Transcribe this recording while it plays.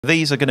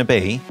These are going to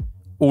be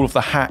all of the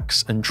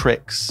hacks and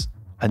tricks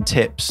and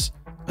tips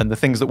and the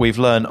things that we've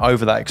learned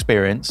over that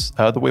experience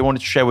that we wanted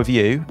to share with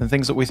you and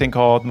things that we think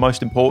are the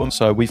most important.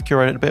 So we've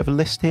curated a bit of a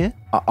list here.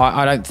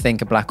 I don't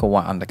think a black or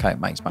white undercoat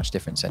makes much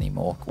difference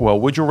anymore.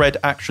 Well, would your red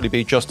actually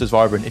be just as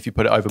vibrant if you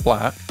put it over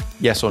black?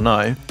 Yes or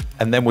no?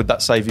 And then would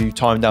that save you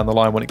time down the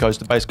line when it goes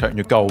to base coat and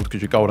your gold,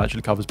 because your gold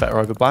actually covers better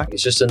over black?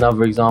 It's just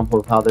another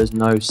example of how there's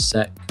no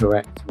set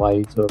correct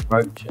way to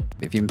approach it.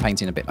 If you've been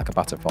painting a bit like a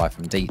butterfly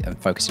and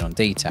focusing on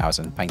details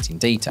and painting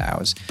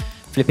details,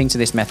 flipping to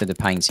this method of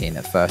painting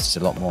at first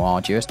is a lot more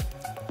arduous.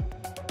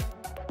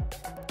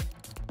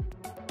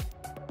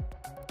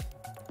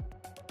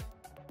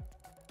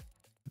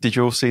 Did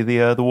you all see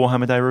the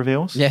Warhammer Day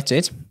reveals? Yeah, it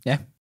did. Yeah.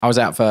 I was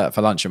out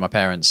for lunch with my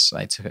parents.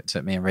 They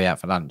took me and Rhea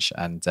out for lunch,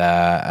 and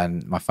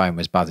my phone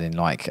was buzzing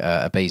like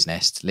a bee's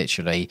nest.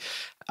 Literally,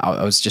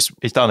 I was just.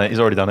 He's done it. He's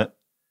already done it.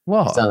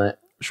 What? He's done it.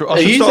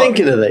 Are you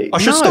thinking of these? I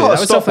should start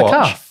a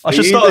stopwatch. I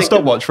should start a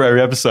stopwatch for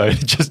every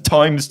episode. Just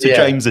times to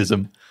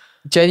Jamesism.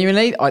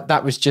 Genuinely,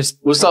 that was just.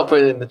 We'll start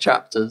putting in the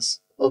chapters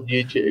on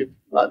YouTube,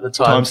 like the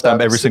timestamp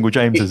every single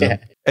Jamesism. Yeah.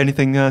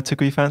 Anything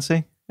tickle your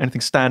fancy?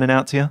 Anything standing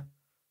out to you?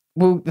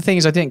 Well, the thing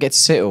is, I didn't get to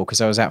sit all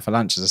because I was out for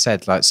lunch, as I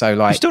said. You've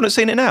still not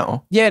seen it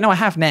now? Yeah, no, I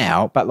have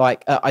now. But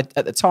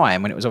at the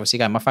time when it was obviously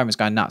going, my phone was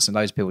going nuts, and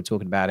loads of people were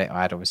talking about it.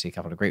 I had obviously a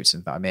couple of groups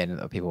that I'm in,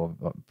 and people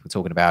were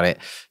talking about it.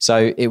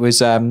 So it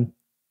was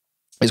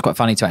quite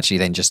funny to actually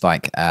then just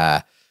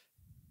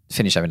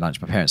finish having lunch.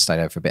 My parents stayed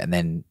over for a bit, and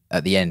then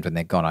at the end when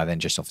they're gone, I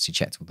then just obviously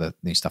checked all the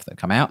new stuff that had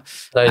come out.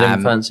 They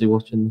didn't fancy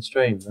watching the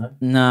stream, no?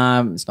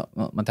 No, it's not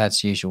my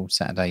dad's usual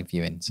Saturday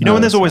viewing. So you know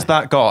when there's always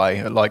that guy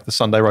at like the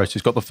Sunday roast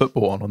who's got the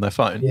football on their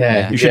phone?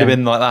 Yeah. You should have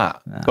been like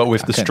that, but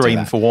with the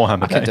stream for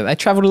Warhammer Day. They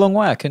travelled a long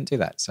way. I couldn't do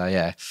that. So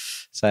yeah.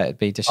 So it'd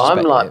be disrespectful.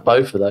 I'm like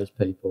both of those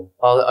people.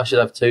 I should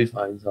have two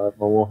phones. I have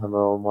my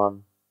Warhammer on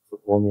one,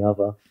 football on the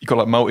other. You've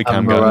got like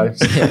multicam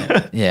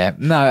going. Yeah.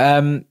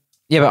 No,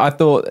 yeah, but I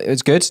thought it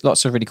was good.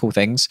 Lots of really cool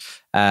things.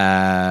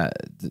 Well,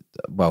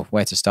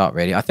 where to start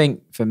really? I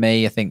think for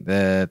me,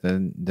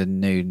 the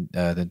new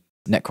the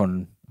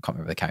Necron, I can't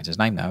remember the character's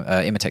name now.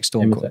 Immotekh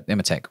Stormlord.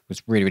 Immotekh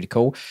was really, really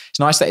cool. It's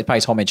nice that it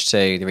pays homage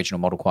to the original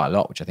model quite a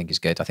lot, which I think is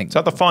good. I think is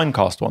that the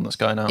Finecast one that's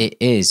going out? It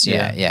is,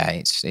 yeah.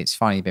 It's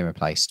finally been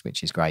replaced,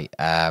 which is great.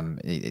 So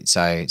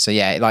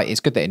yeah, it's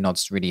good that it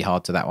nods really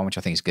hard to that one, which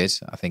I think is good.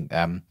 I think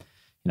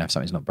if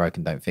something's not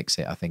broken, don't fix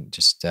it. I think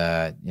just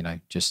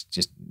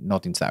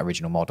nodding to that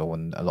original model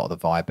and a lot of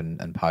the vibe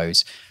and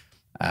pose.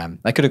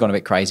 They could have gone a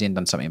bit crazy and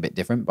done something a bit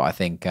different, but I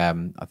think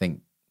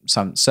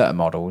some certain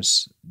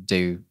models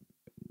do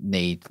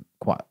need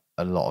quite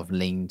a lot of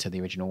lean to the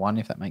original one,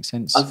 if that makes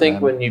sense. I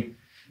think when you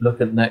look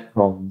at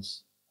Necrons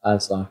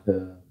as like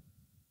a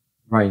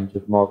range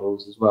of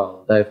models as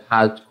well, they've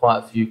had quite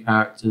a few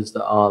characters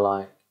that are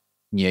like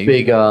new,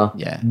 bigger,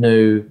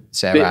 new,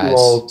 bit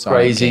more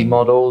crazy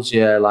models.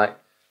 Yeah, like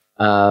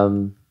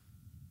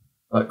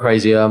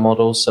crazier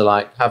models. So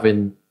like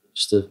having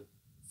just a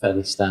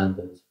fairly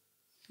standard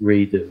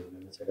redo of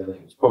Immotekh, I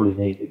think it's probably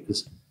needed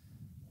because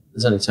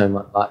there's only so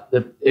much. Like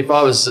if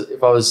I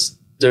was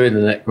doing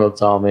the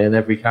Necrons army and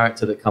every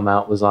character that come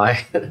out was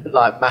like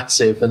like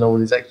massive and all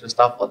this extra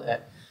stuff on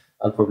it,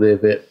 I'd probably be a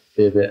bit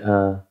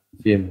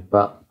fuming.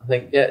 But I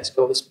think it's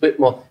cool. It's a bit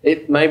more.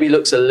 It maybe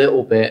looks a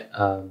little bit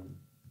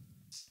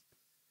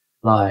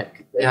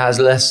like it has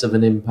less of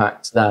an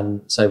impact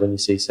than say when you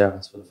see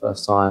Seras for the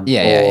first time.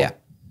 Yeah.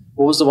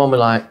 What was the one with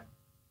like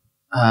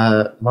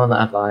one that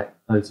had like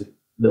loads of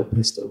little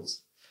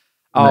pistols?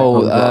 The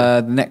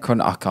Necron.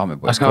 I can't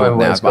remember what it's called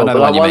now. But I know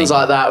like ones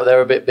like that,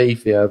 they're a bit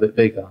beefier, a bit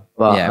bigger.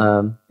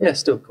 But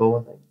still cool,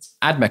 I think.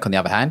 Admech, on the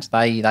other hand,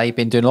 they've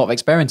been doing a lot of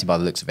experimenting by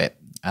the looks of it.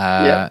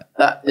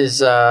 That is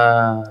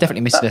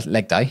definitely missed a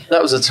leg day.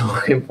 That was a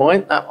talking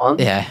point. That one.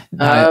 Yeah.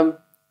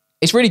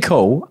 It's really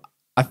cool.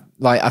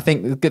 I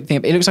think the good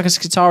thing, it looks like a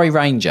Skitarii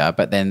Ranger,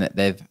 but then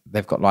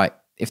they've got like,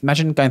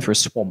 imagine going through a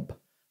swamp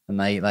and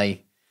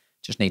they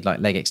just need like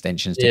leg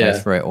extensions to go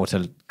through it or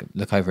to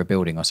look over a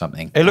building or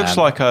something. It looks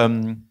like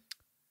when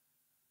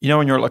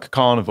you're at like a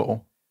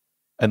carnival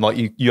and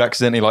like you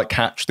accidentally like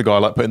catch the guy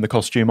like putting the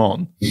costume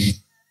on.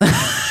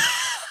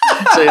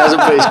 So he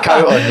hasn't put his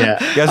coat on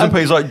yet. He hasn't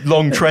put his like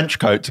long trench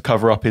coat to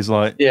cover up his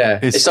like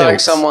his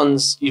stilts. Like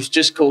you've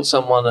just caught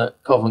someone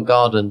at Covent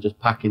Garden just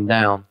packing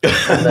down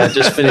and they're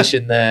just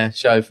finishing their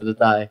show for the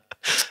day.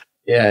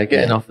 Yeah,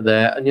 getting off of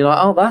there. And you're like,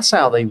 oh, that's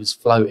how he was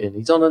floating.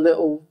 He's on a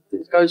little,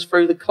 it goes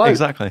through the cloak.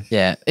 Exactly.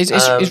 Yeah,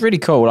 it's really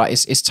cool. Like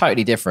it's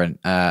totally different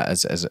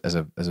as a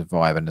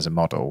vibe and as a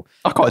model.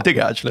 I quite dig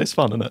it actually. It's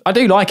fun, isn't it? I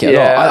do like it a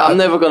lot. I'm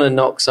never going to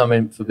knock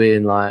something for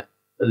being like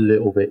a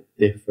little bit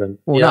different.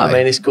 Well, you know what I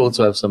mean? It's cool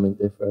to have something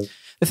different.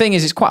 The thing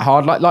is, it's quite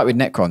hard. Like with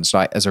Necrons,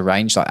 like as a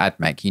range, like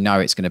Admech,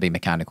 it's going to be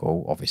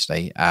mechanical,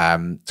 obviously. It's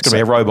going to be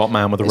a robot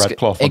man with a red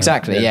cloth.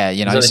 Exactly. On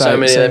him. There's only so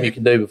many of them you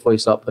can do before you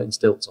start putting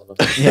stilts on them.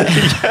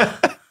 Yeah.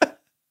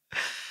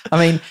 I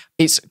mean,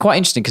 it's quite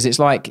interesting because it's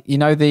like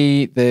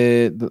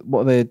the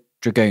what are the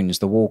dragoons,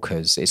 the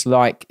walkers? It's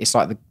like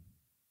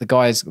the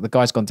the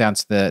guy's gone down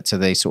to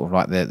the sort of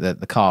like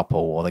the carpool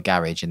or the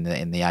garage in the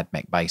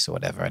Admech base or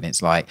whatever, and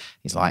he's like,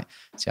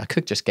 see, I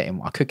could get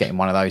him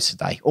one of those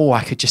today, or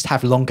I could just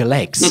have longer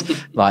legs,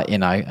 like, you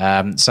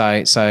know.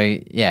 So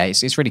yeah,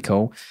 it's really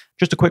cool.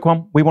 Just a quick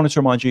one. We wanted to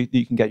remind you that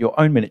you can get your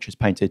own miniatures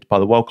painted by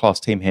the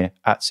world-class team here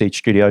at Siege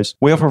Studios.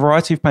 We offer a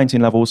variety of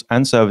painting levels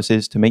and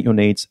services to meet your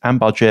needs and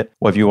budget.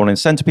 Whether you want a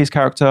centerpiece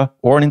character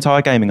or an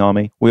entire gaming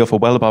army, we offer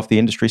well above the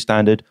industry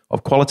standard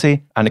of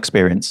quality and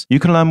experience. You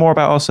can learn more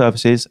about our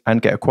services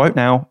and get a quote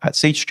now at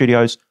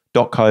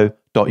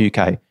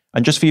siegestudios.co.uk.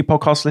 And just for you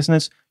podcast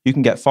listeners, you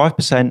can get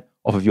 5%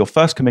 off of your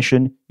first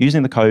commission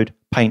using the code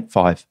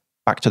PAINT5.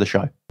 Back to the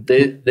show.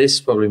 This is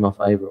probably my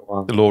favourite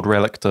one. The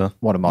Lord-Relictor.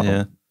 What a model.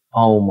 Yeah.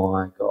 Oh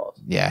my God.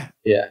 Yeah.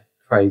 Yeah.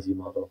 Crazy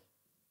model.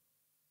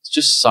 It's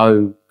just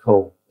so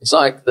cool. It's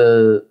like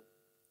it's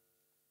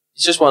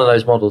just one of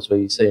those models where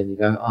you see and you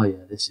go, oh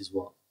yeah, this is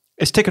what.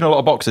 It's ticking a lot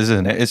of boxes,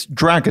 isn't it? It's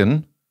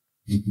dragon,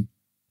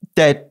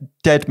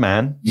 dead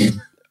man,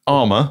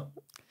 armor,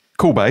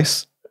 cool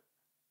base.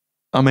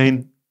 I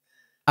mean,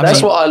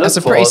 that's what I look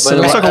for. It's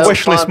like a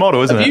wish list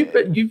model, isn't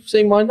it? You've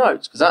seen my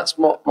notes, because that's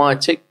what my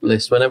tick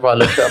list whenever I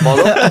look at a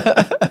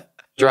model.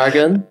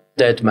 Dragon,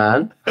 dead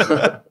man.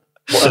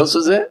 What else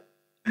was it?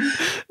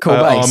 Cool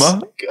base.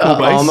 Armor, cool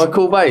base. Armor,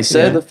 cool base.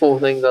 Yeah. They're the 4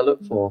 things I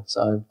look for.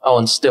 So,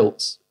 and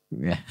stilts.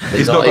 Yeah.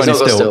 He's not got any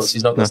stilts.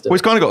 He's not got stilts. Well,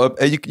 he's kind of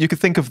got. You could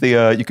think of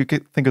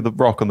the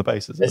rock on the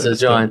base. It's a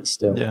giant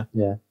stilt. Yeah.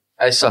 Yeah.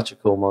 It's such a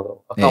cool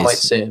model. I can't wait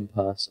to see it in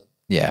person.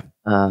 Yeah.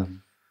 I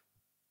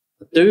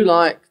do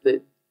like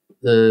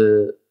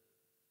the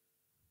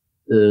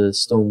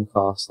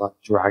Stormcast, like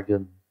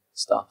dragon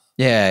stuff.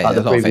 Yeah, Like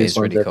a lot of it is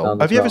really cool.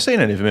 Have you ever seen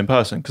any of them in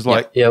person? Because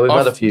we've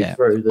had a few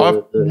through.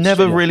 I've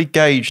never studio. really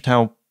gauged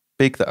how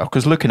big that.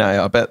 Because looking at it,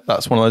 I bet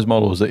that's one of those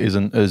models that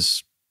isn't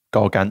as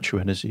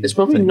gargantuan as you. It's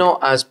probably think.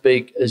 not as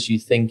big as you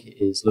think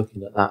it is.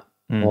 Looking at that.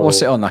 Model.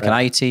 What's it on? Like an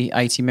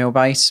 80 mil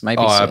base?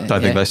 Maybe. Oh, I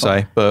don't think they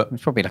say, but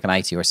it's probably like an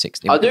 80 or a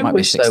 60. I do It might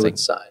wish be they 60. would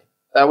say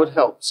that would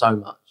help so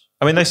much.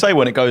 I mean, they say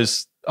when it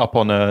goes up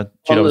on a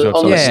On GW's the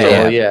website.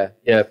 store, Yeah.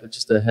 yeah, but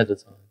just ahead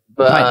of time.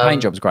 But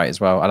Paint job's great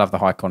as well. I love the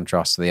high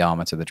contrast to the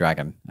armor to the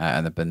dragon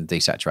and the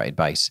desaturated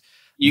base.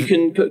 you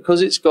can,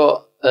 because it's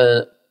got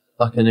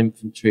like an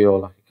infantry or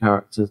like a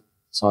character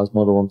size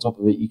model on top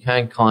of it. You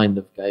can kind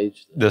of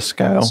gauge The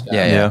scale.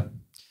 Yeah.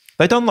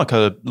 They done like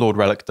a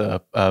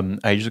Lord-Relictor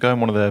ages ago in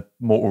one of their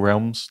Mortal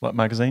Realms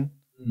magazine.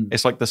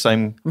 It's like the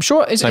same. I'm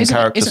sure Same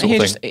character isn't sort he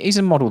of just, he's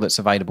a model that's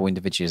available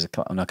individually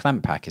on a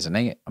clamp pack, isn't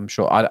he? I'm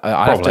sure. I have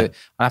Probably. to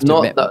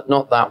admit,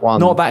 not that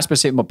one. not that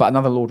specific, but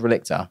another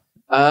Lord-Relictor.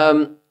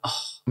 I'm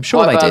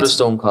sure I've they heard did. of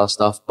Stormcast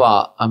stuff,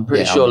 but I'm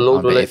pretty Yeah, sure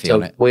I'm a bit iffy on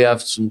Lord-Relictor, it. we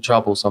have some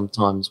trouble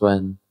sometimes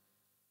when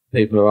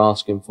people are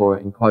asking for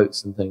it in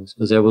quotes and things,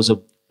 because there was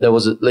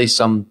at least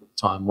some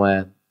time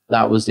where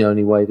that was the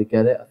only way to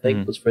get it. I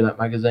think was through that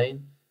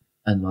magazine,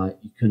 and like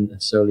you couldn't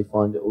necessarily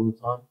find it all the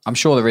time. I'm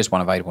sure there is one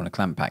available in a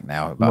clamp pack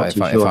now, but Not if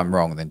too sure. I'm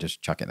wrong, then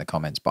just chuck it in the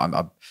comments. But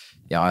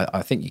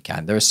I think you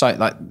can. There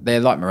are they're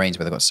like Marines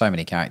where they've got so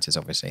many characters,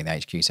 obviously, in the HQ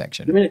What do you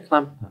section. mean a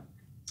clamp pack?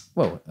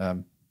 Well,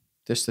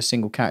 just a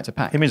single character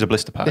pack. He means a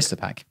blister pack. Blister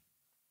pack.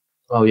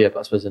 Oh yeah,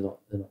 but I suppose they're not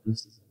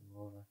blisters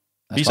anymore. Are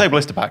they? If you say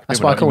blister pack, That's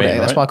people why I know called what it. you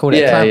mean, That's right? why I called it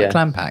Yeah. a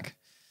clamp pack.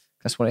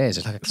 That's what it is.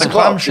 It's like It's a It's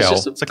clamshell.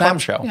 just a It's a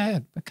clamshell. yeah.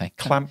 Okay.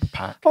 Clamp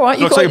pack. All right,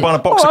 Looks like you're buying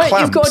a box of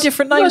clams. You've got a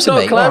different No, name it's to not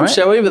me. a all right?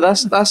 clamshell either.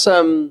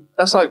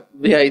 That's like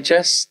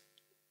VHS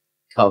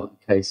cover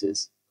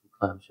cases,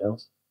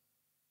 clamshells.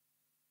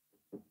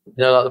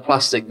 You know, like the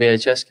plastic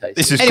VHS case.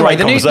 This is Anyway, great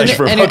the new- conversation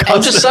for a anyway, podcast.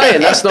 I'm just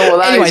saying that's not what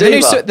that Anyway,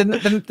 is either.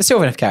 the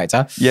Sylvaneth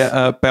character.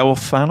 Yeah,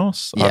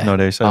 Belthanos. I have no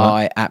idea. So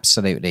I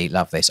absolutely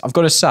love this. I've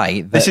got to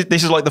say that.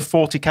 this is like the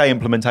 40k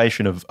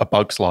implementation of A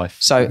Bug's Life.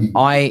 So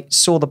I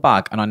saw the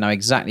bug and I know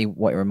exactly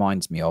what it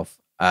reminds me of.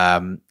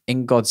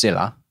 In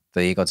Godzilla,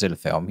 the Godzilla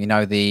film, you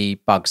know the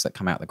bugs that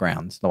come out the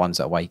ground, the ones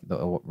that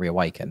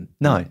reawaken.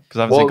 No, because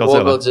I haven't seen What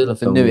Godzilla. Godzilla The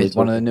film? newest,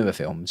 one of the newer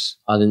films.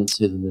 I didn't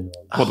see the new one.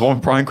 What, the one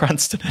with Bryan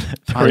Cranston in it?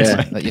 The Oh, yeah.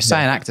 remake? Like, you're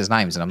saying actors'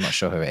 names and I'm not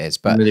sure who it is,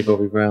 but Millie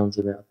Bobby Brown's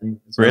in it, I think.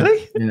 as well.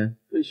 Really? Yeah,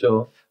 pretty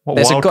sure. What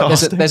there's wild a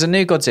casting? there's a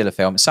new Godzilla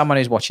film. Someone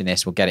who's watching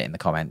this will get it in the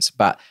comments,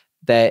 but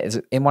there's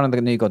in one of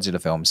the new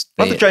Godzilla films.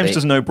 Not that James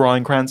doesn't know who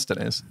Bryan Cranston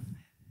is.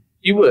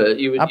 You would.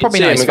 I probably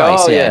you'd know see his him and go,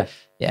 face. oh,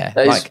 Yeah.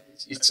 That is- Like,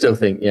 you'd still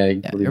think, yeah.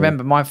 yeah.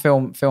 Remember, my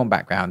film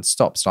background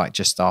stops like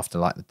just after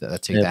like the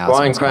 2000s. Yeah,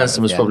 Bryan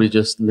Cranston was yeah. probably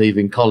just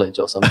leaving college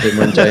or something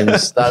when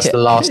James. That's the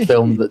last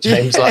film that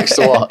James likes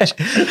to watch.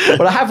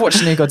 Well, I have watched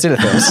the new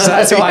Godzilla films, so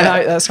that's why I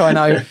know. That's why I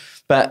know.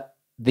 But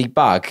the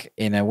bug,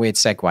 in a weird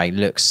segue,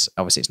 looks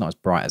obviously it's not as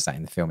bright as that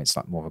in the film. It's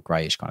like more of a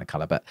greyish kind of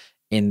color. But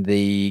in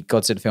the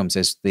Godzilla films,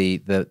 there's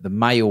the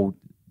male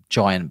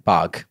giant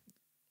bug.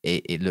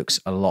 It looks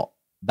a lot.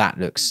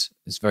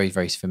 It's very,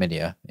 very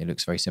familiar. It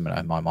looks very similar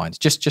in my mind,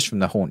 just from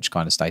the haunch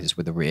kind of status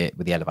with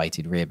the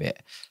elevated rear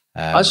bit.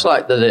 I just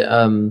like that it.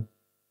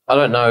 I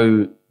don't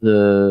know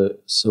the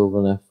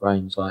Sylvaneth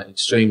range like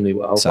extremely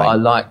well, Same. but I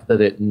like that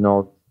it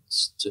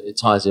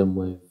ties in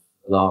with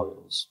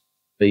Lariel's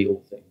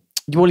beetle thing.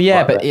 Well,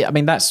 yeah, Quite but I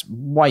mean that's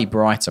way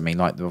brighter. I mean,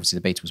 like obviously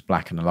the Beetle's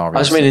black and Alaria. I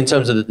just mean in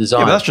terms of the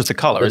design. Yeah, but that's just the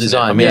colour, isn't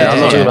design. it? I mean, Yeah, I'm I'm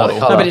not not talking talking about about the the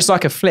colour. No, but it's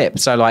like a flip.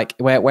 So like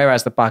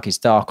whereas the bug is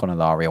dark on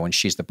Alaria when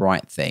she's the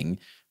bright thing,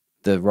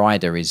 the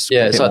rider is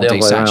Yeah, a it's bit like more the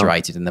other way around.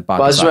 desaturated and the bug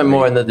But I is just like meant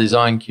more really- in the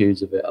design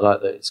cues of it. I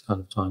like that it's kind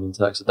of tying into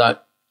that. So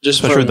that just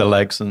especially from with the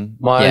legs and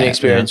my only Yeah,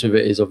 experience with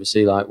it is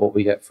obviously like what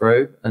we get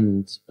through.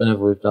 And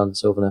whenever we've done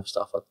Sylvaneth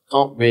stuff, I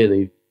can't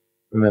really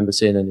remember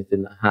seeing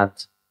anything that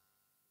had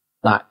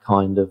that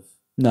kind of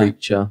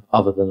creature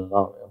other than an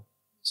Ariel.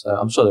 So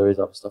I'm sure there is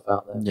other stuff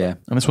out there. Yeah,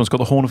 this one's got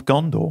the Horn of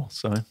Gondor.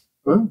 So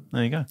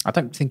there you go. I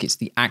don't think it's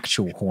the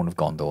actual Horn of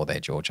Gondor there,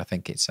 George. I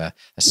think it's a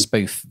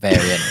spoof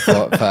variant.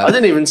 For, I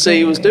didn't even see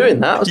he was doing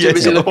that. I was too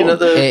busy looking at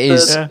the. It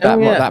is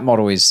that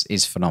model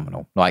is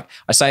phenomenal. Like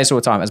I say this all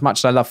the time. As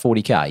much as I love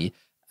 40k,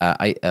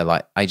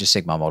 like Age of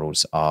Sigmar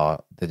models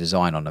are the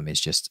design on them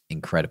is just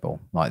incredible.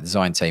 Like the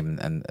design team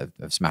and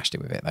have smashed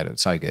it with it. They look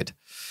so good.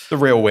 The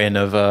real win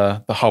of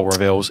the hull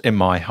reveals, in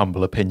my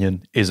humble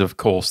opinion, is of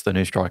course the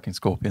new Striking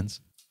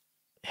Scorpions.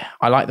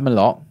 I like them a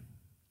lot.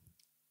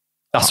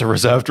 That's a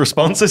reserved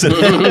response, isn't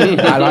it?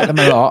 I like them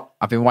a lot.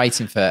 I've been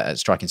waiting for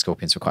Striking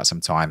Scorpions for quite some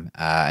time,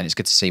 and it's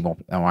good to see more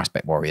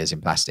aspect warriors in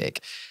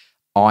plastic.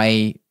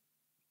 I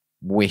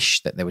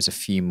wish that there was a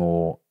few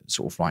more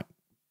sort of like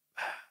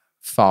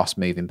fast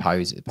moving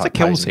poses. It's a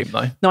kill team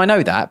though. No, I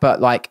know that,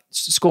 but like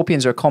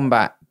Scorpions are a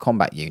combat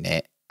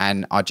unit,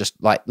 and I just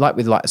like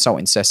with like Assault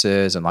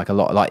Intercessors and like a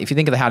lot like if you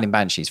think of the Howling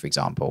Banshees, for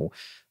example,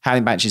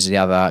 Howling Banshees are the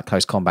other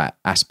close combat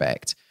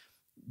aspect.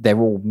 They're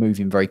all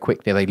moving very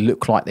quickly. They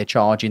look like they're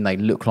charging. They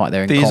look like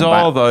they're in These combat.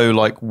 are though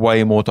like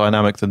way more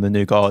dynamic than the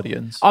new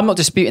Guardians. I'm not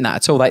disputing that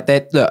at all. Like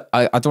look,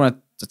 I don't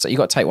want to. You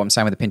got to take what I'm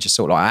saying with a pinch of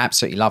salt. Like I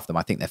absolutely love them.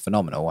 I think they're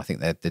phenomenal. I think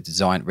the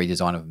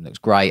redesign of them looks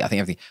great. I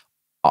think everything.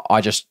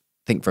 I just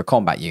think for a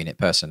combat unit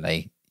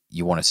personally,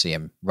 you want to see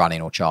them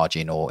running or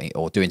charging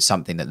or doing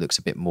something that looks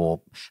a bit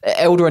more.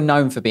 Eldar are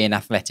known for being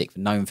athletic,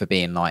 known for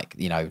being like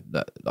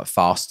like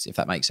fast, if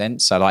that makes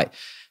sense. So like.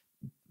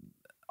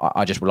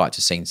 I just would like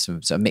to see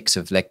a mix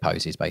of leg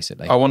poses,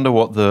 basically. I wonder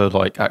what the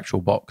like actual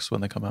box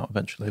when they come out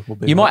eventually will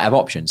be. You might have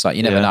options, like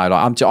you never know.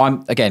 Like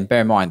I'm again,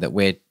 bear in mind that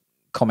we're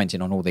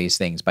commenting on all these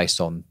things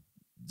based on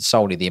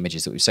solely the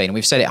images that we've seen, and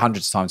we've said it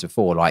hundreds of times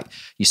before. Like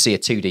you see a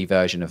 2D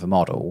version of a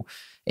model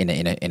in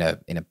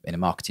a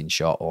marketing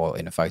shot or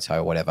in a photo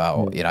or whatever,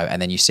 or and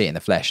then you see it in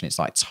the flesh, and it's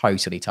like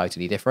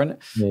totally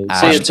different. Yeah,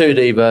 you see a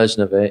 2D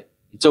version of it.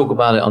 You talk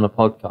about it on a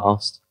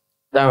podcast.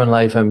 Darren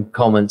Latham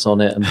comments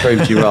on it and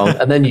proves you wrong,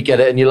 and then you get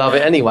it and you love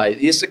it anyway.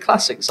 It's a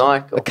classic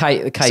cycle. The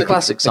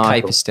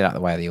cape is still out of the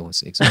way of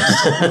the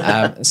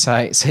exhaust.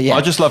 So yeah.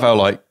 I just love how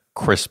like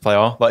crisp they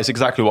are. Like it's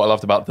exactly what I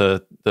loved about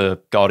the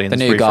Guardians. The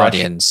new refresh.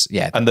 Guardians,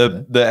 yeah. And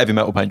the heavy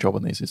metal paint job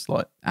on these is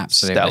like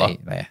absolutely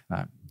stellar.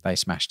 Yeah, they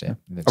smashed it.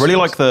 I really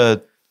like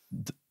the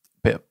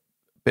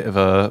bit of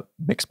a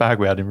mixed bag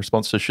we had in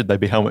response to should they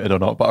be helmeted or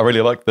not. But I really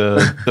like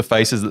the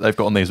faces that they've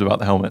got on these without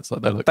the helmets.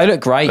 Like they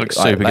look great.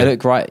 They look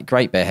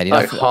great bareheaded.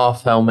 Like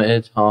half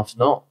helmeted, half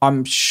not.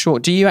 I'm sure.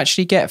 Do you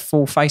actually get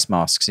full face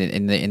masks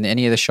in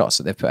any of the shots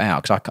that they've put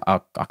out? Because I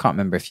can't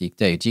remember if you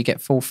do. Do you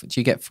get full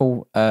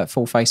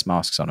face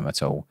masks on them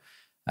at all?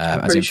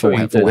 As in full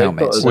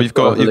helmets. Well, you've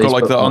got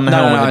like the unhelmeted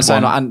no, I'm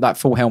saying one. like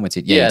full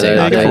helmeted. Yeah,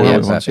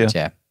 perfect.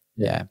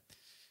 Yeah.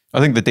 I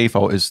think the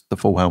default is the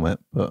full helmet,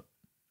 but.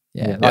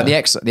 Yeah, like the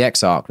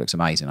X arc looks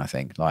amazing. I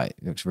think like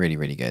it looks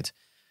really good.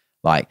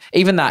 Like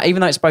even though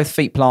it's both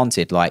feet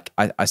planted, like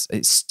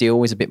it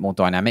still is a bit more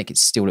dynamic. It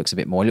still looks a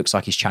bit more. It looks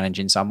like he's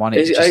challenging someone.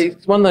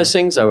 It's one of those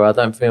things though where I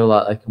don't feel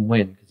like they can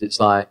win because it's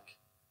like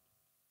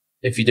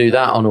if you do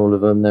that on all of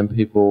them, then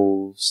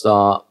people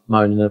start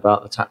moaning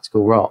about the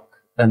tactical rock,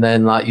 and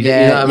then like you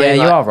know what I mean?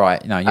 You like, are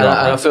right. No, and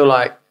I feel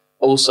like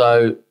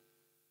also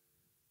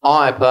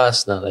I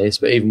personally,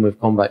 but even with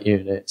combat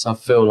units, I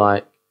feel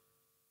like.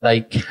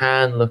 They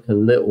can look a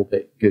little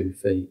bit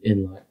goofy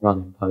in like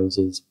running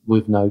poses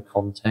with no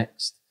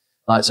context.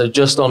 Like, so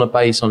just on a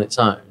base on its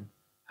own,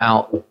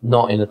 out,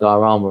 not in a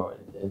diorama or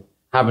anything,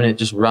 having it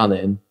just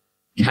running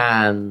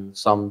can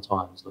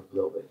sometimes look a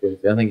little bit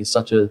goofy. I think it's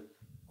such a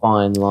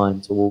fine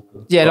line to walk.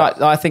 Yeah,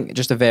 like I think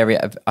just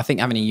I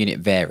think having a unit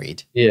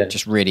varied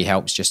just really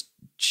helps. Just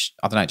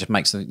I don't know, it just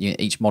makes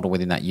each model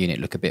within that unit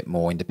look a bit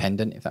more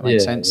independent, if that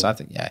makes sense. Yeah. So I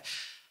think,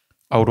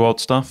 Old world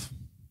stuff.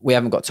 We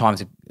haven't got time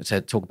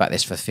to talk about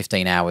this for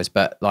 15 hours,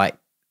 but like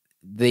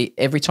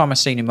every time I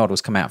see new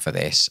models come out for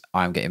this,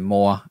 I'm getting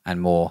more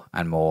and more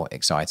and more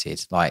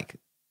excited. Like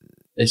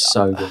it's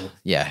so good.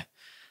 Yeah.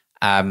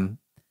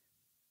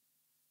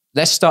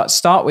 Let's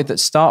start with the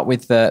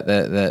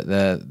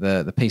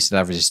piece de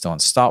la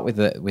resistance. Start with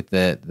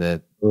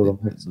the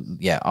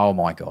oh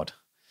my god.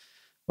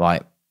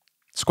 Like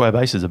square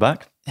bases are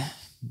back.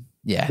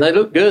 Yeah. They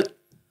look good.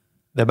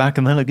 They're back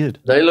and they look good.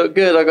 They look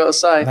good, I gotta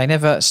say. They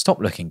never stop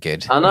looking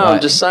good. I know, like,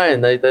 I'm just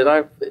saying, they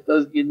don't,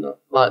 you're not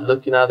like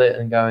looking at it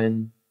and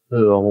going,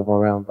 oh, I want my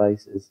round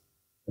bases.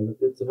 They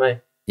look good to me.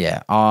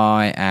 Yeah,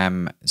 I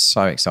am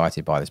so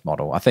excited by this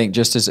model. I think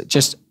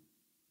just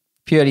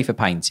purely for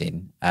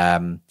painting, I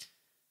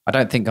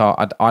don't think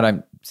I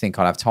don't think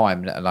I'll have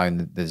time, let alone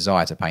the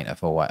desire to paint a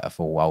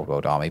full Old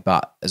World army.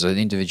 But as an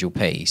individual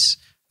piece,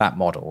 that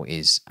model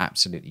is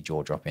absolutely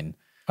jaw-dropping.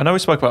 I know we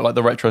spoke about like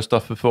the retro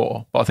stuff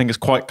before, but I think it's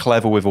quite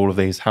clever with all of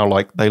these, how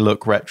like they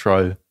look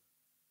retro,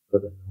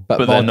 but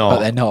they're not. But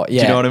they're not.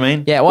 Yeah. Do you know what I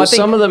mean? Yeah. Well, I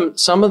think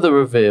some of the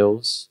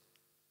reveals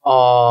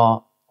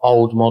are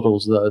old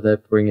models that they're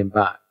bringing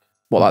back.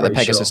 What, like the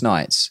Pegasus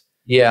Knights?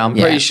 Yeah, I'm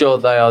pretty sure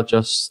they are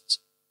just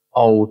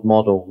old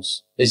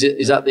models.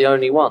 Is that the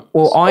only one?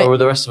 Well, or were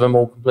the rest of them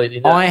all completely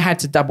new? I had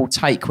to double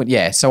take when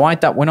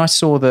when I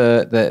saw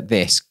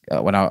this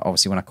when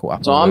I caught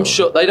up. So I'm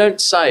sure they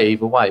don't say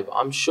either way, but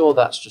I'm sure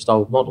that's just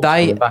old models.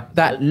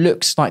 That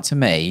looks like to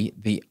me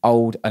the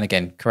old, and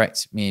again,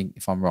 correct me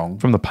if I'm wrong.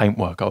 From the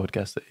paintwork, I would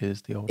guess it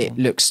is the old. It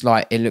looks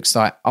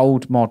like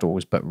old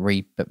models, but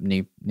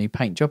new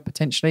paint job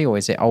potentially, or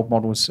is it old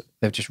models?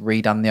 They've just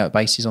redone the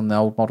bases on the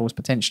old models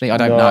potentially. I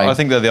don't know. I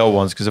think they're the old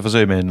ones because if I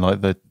zoom in,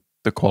 like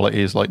the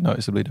quality is like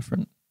noticeably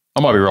different. I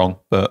might be wrong,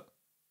 but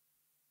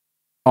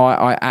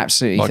I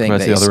absolutely think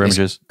that the other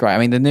images. Great. I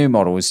mean, the new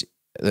models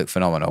look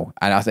phenomenal,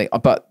 and I think,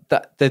 but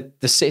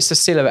it's a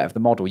silhouette of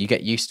the model. You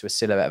get used to a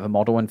silhouette of a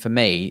model, and for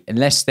me,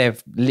 unless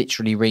they've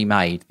literally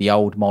remade the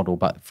old model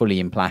but fully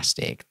in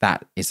plastic,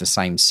 that is the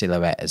same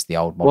silhouette as the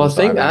old model. Well, I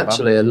think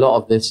actually a lot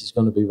of this is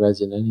going to be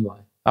resin anyway.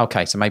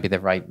 Okay, so maybe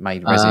they've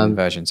made resin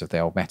versions of the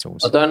old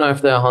metals. I don't know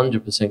if they're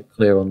 100%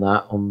 clear on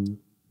that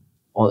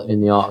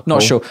in the article.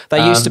 Not sure.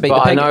 They used to be.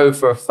 But I know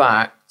for a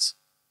fact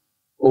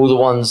all the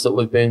ones that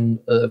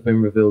have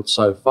been revealed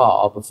so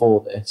far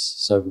before this.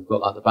 So we've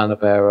got like the banner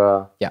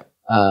bearer. Yeah.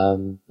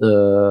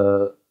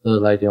 The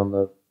lady on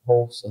the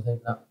horse. I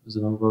think that was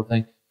an overall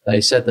thing.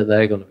 They said that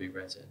they're going to be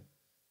resin.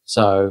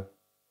 So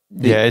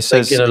yeah, it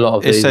says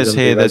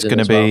here there's going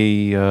to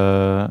be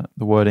the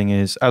wording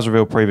is as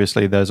revealed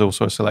previously. There's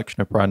also a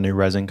selection of brand new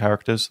resin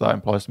characters. So that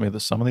implies to me that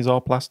some of these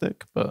are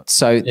plastic. But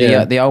so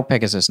the old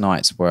Pegasus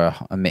Knights were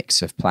a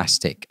mix of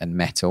plastic and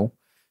metal.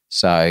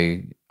 So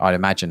I'd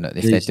imagine that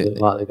if they're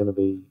going to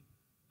be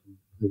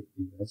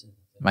completely resin.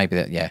 Maybe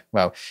that, yeah.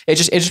 Well, it'd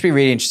just be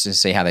really interesting to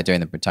see how they're doing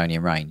the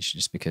Bretonian range,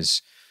 just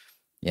because,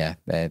 yeah,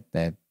 they're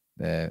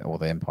or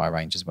the Empire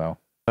range as well.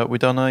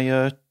 We've done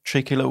a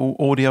cheeky little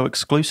audio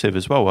exclusive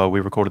as well. We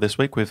recorded this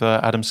week with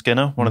Adam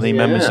Skinner, one of the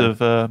members of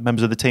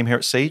the team here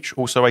at Siege,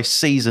 also a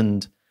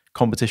seasoned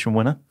competition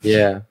winner.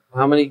 Yeah.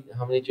 How many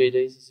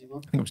GDs has he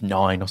won? I think it was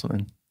 9 or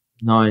something.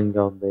 9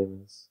 Golden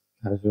Demons,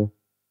 casual.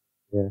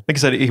 Yeah. I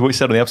think he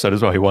said on the episode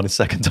as well, he won his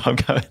second time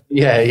going.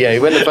 Yeah. He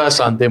went the first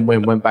time, didn't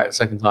win, went back the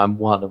second time,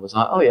 won, and was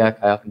like, oh yeah,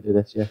 okay, I can do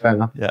this. Yeah, fair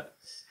enough. Yeah.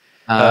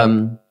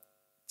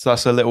 So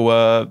that's a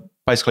little,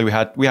 basically we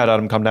had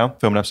Adam come down,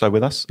 film an episode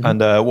with us.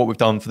 Mm-hmm. And what we've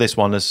done for this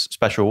one as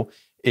special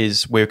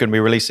is we're going to be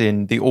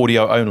releasing the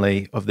audio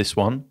only of this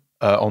one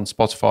on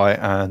Spotify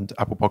and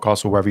Apple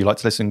Podcasts or wherever you like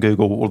to listen,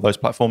 Google, all of those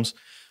platforms.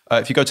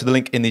 If you go to the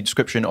link in the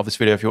description of this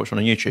video, if you're watching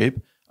on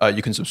YouTube,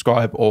 you can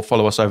subscribe or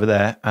follow us over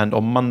there. And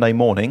on Monday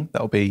morning,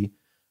 that'll be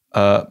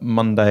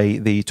Monday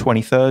the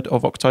 23rd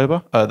of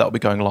October, that'll be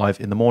going live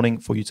in the morning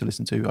for you to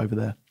listen to over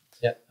there.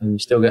 Yeah, and you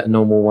still get a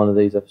normal one of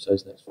these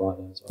episodes next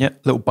Friday as well. Yeah,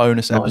 little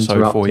bonus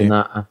episode for you.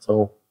 Not interrupting that at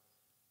all.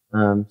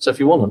 So if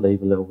you want to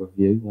leave a little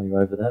review while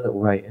you're over there, a little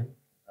rating,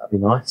 that'd be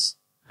nice.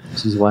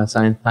 This is a way of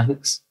saying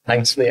thanks.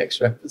 Thanks for the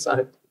extra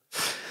episode.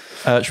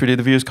 Should we do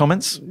the viewers'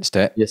 comments? Let's do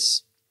it.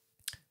 Yes.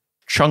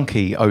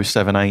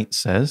 Chunky078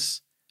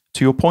 says,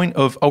 to your point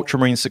of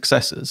Ultramarine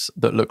successors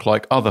that look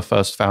like other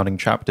first founding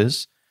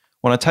chapters,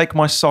 when I take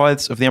my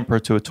Scythes of the Emperor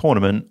to a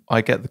tournament, I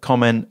get the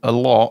comment a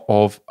lot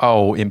of,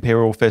 oh,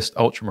 Imperial Fist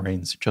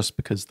Ultramarines, just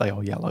because they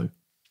are yellow.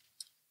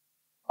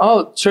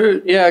 Oh,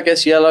 true. Yeah, I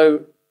guess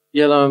yellow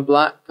and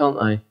black, can't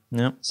they?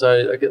 Yeah.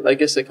 So I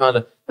guess they kind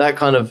of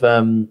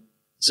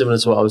similar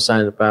to what I was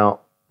saying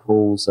about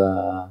Paul's.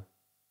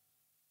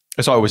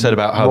 It's like we said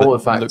about how the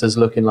factors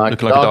looking like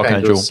Dark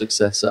Angel's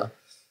successor.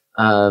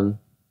 To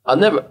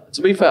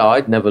be fair,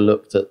 I'd never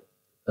looked at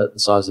the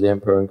size of the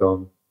Emperor and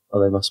gone,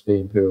 oh, they must be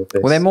Imperial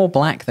Fist. Well, they're more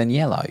black than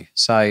yellow.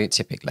 So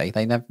typically,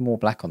 they have more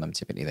black on them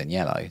typically than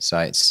yellow. So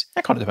it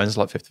kind of depends,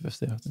 like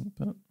 50-50, I think.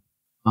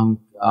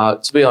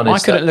 But to be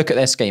honest, I couldn't look at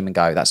their scheme and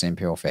go, that's an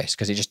Imperial Fist,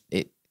 because it's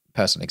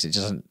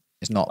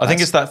not. I think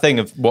it's that thing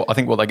of what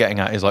they're getting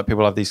at is like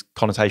people have these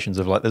connotations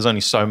of like there's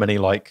only so many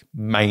like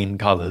main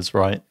colours,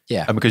 right?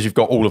 Yeah. And because you've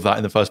got all of that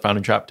in the first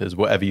founding chapters,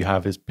 whatever you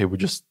have is people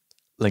just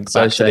link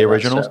back to the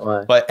originals.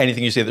 Like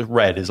anything you see that's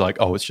red is like,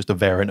 oh, it's just a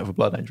variant of a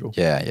Blood Angel.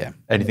 Yeah, yeah.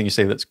 Anything you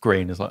see that's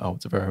green is like, oh,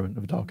 it's a variant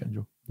of a Dark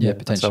Angel. Yeah,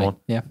 potentially. So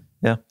yeah.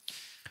 Yeah.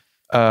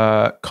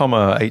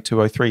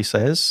 8203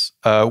 says,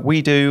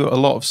 we do a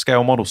lot of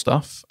scale model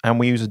stuff and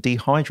we use a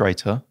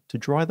dehydrator to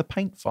dry the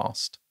paint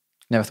fast.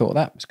 Never thought of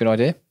that. It's a good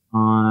idea.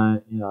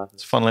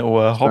 It's a fun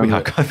little hobby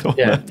hack, I thought.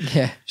 Yeah.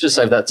 Yeah. Should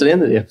save that to the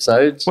end of the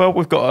episode. Well,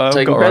 we've got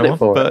credit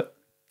for it. But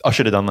I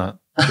should have done that.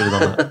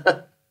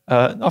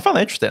 I found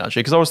that interesting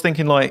actually, because I was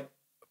thinking like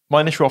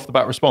my initial off the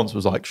bat response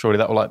was like, surely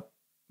that will like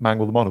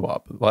mangle the model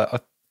up. Like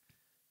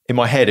in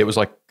my head, it was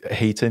like a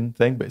heating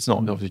thing, but it's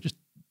not. It obviously just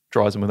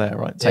dries them with air,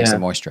 right? Takes the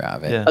moisture out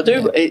of it.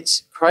 Yeah.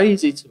 It's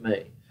crazy to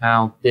me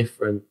how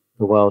different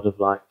the world of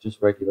like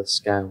just regular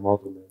scale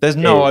modeling. There's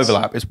no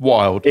overlap. It's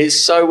wild. It's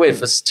so weird.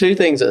 For two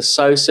things that are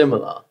so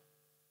similar,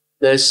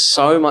 there's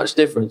so much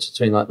difference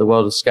between like the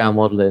world of scale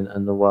modeling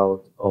and the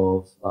world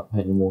of like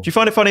painting water. Do you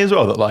find it funny as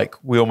well that like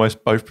we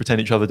almost both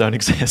pretend each other don't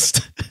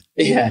exist?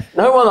 Yeah,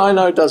 no one I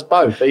know does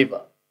both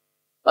either.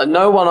 Like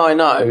no one I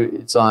know,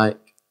 it's like,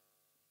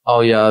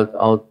 oh yeah,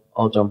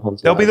 I'll jump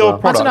onto. There'll be the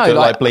odd product that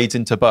like bleeds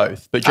into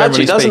both, but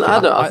generally doesn't speaking,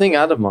 Adam? I think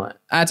Adam might.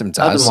 Adam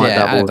does.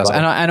 Adam does.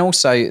 And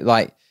also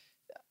like,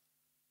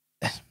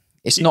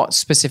 it's not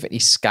specifically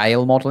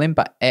scale modeling,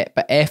 but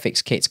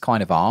Airfix kits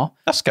kind of are.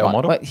 That's scale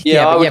model. I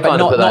would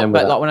kind of put that in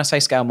with that. Like when I say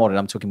scale model,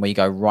 I'm talking where you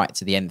go right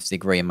to the nth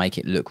degree and make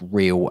it look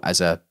real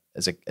as a.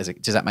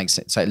 Does that make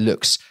sense? So it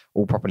looks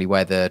all properly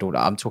weathered. All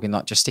that. I'm talking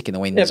like just sticking the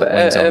wings. Yeah, but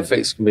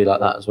Airfix can be like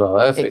that as well.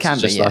 Airfix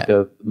is just like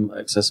a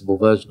accessible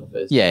version of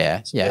it.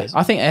 Yeah.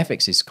 I think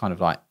Airfix is kind of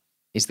like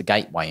is the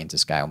gateway into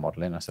scale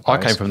modeling. I suppose.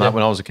 I came from that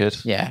when I was a kid.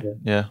 Yeah.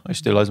 I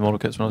used to do loads of model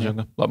kits when I was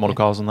younger, like model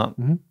cars and that.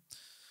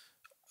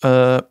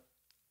 Mm-hmm.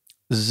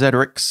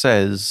 Zedric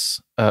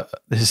says,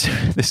 this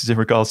is in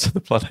regards to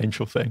the Blood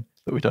Angel thing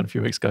that we've done a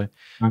few weeks ago.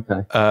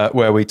 Okay.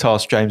 Where we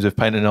tasked James with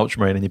painting an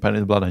Ultramarine and you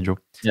painted the Blood Angel.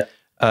 Yeah.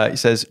 He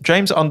says,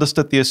 James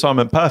understood the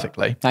assignment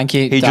perfectly. Thank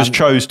you. He just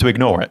chose to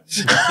ignore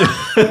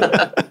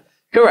it.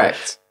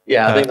 Correct.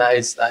 Yeah, I think that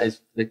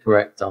is the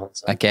correct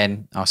answer.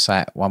 Again, I'll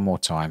say it one more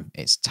time.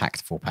 It's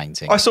tactful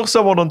painting. I saw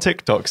someone on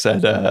TikTok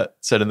said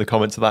in the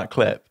comments of that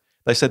clip,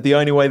 they said the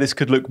only way this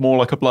could look more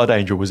like a Blood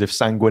Angel was if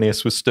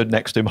Sanguinius was stood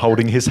next to him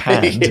holding his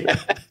hand.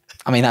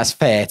 I mean, that's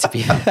fair to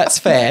be. That's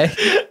fair.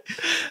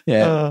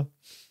 Yeah.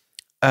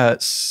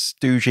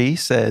 Stoogie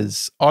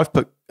says, I've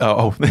put...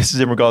 this is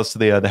in regards to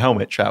the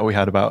helmet chat we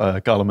had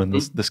about Gullum and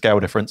the scale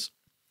difference.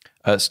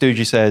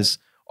 Stoogie says,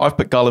 I've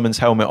put Gulliman's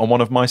helmet on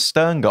one of my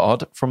Stern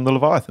Guard from the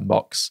Leviathan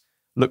box.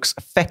 Looks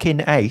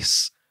feckin'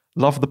 ace.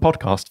 Love the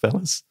podcast,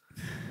 fellas.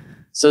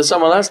 So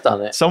someone has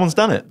done it. Someone's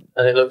done it.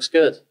 And it looks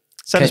good.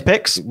 Send us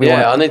pics.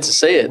 I need to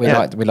see it. We'd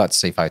like to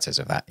see photos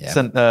of that.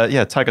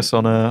 Yeah. Tag us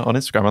on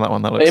Instagram on that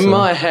one. That looks. In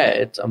my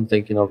head, I'm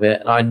thinking of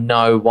it, and I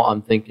know what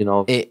I'm thinking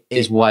of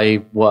is way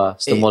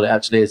worse than what it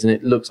actually is, and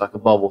it looks like a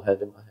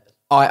bobblehead in my head.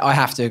 I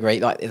have to agree.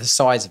 Like the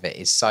size of it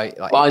is so.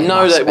 Like, well, I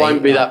know that it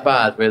won't be that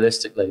bad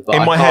realistically. But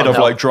in my head, I've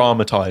like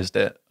dramatized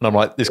it, and I'm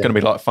like, this is going to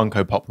be like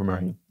Funko Pop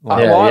Marine.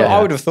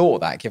 I would have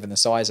thought that, given the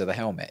size of the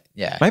helmet.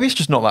 Yeah. Maybe it's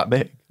just not that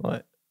big.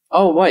 Like.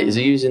 Oh wait, is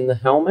he using the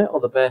helmet or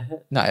the bare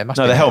head? No, it must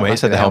be the helmet. He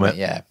said the helmet.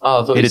 Yeah.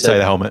 Oh, I thought he did say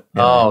the helmet.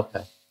 Yeah. Oh,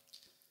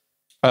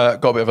 okay.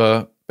 Got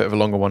a bit of a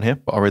longer one here,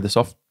 but I'll read this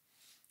off.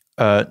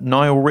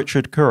 Niall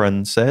Richard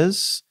Curran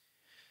says,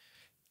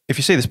 if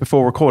you see this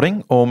before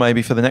recording, or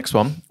maybe for the next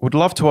one, would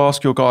love to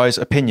ask your guys'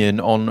 opinion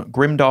on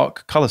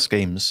grimdark color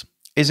schemes.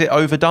 Is it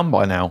overdone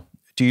by now?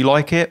 Do you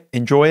like it?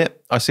 Enjoy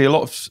it? I see a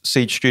lot of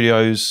Siege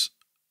Studios.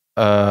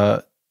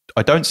 I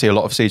don't see a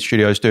lot of Siege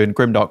Studios doing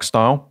grimdark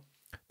style,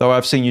 though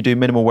I've seen you do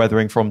minimal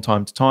weathering from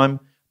time to time.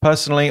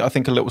 Personally, I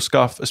think a little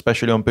scuff,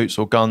 especially on boots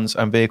or guns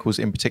and vehicles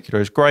in particular,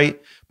 is great,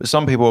 but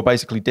some people are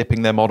basically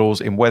dipping their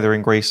models in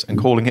weathering grease and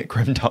calling it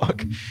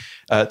grimdark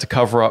to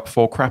cover up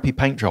for crappy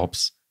paint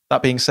jobs.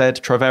 That being said,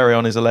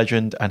 Trovarion is a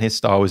legend and his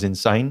style is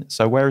insane,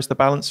 so where is the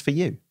balance for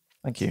you?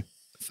 Thank you.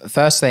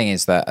 First thing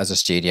is that as a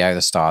studio,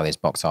 the style is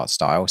box art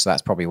style, so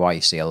that's probably why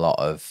you see a lot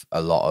of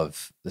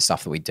the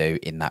stuff that we do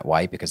in that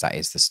way, because that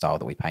is the style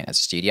that we paint as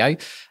a studio.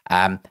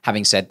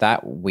 Having said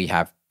that, we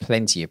have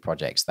plenty of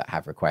projects that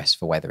have requests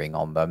for weathering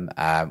on them.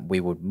 We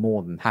would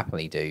more than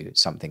happily do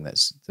something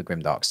that's the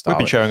grimdark style. We've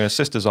been sharing a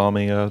Sisters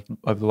Army over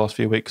the last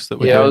few weeks that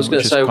we're doing, I was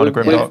going to say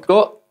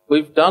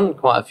we've done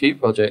quite a few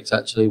projects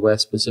actually where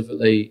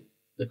specifically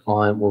the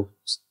client will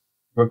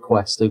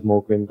request a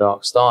more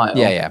grimdark style.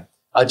 Yeah.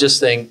 I just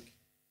think,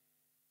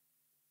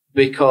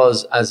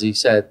 because, as he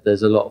said,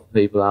 there's a lot of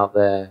people out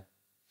there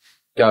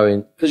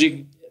going, because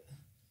you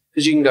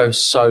can go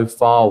so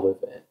far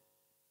with it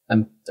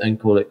and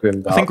call it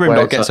grimdark. I think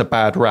grimdark gets a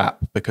bad rap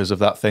because of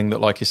that thing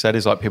that, like you said,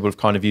 is like people have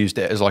kind of used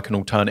it as like an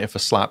alternative for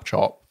slap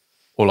chop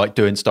or like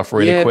doing stuff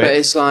really quick. But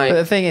it's like, but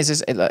the thing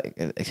is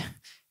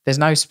there's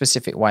no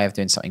specific way of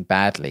doing something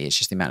badly. It's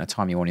just the amount of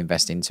time you want to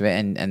invest into it.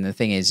 And the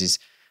thing is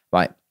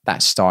like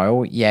that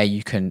style,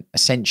 you can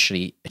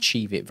essentially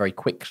achieve it very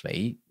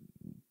quickly.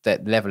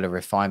 That level of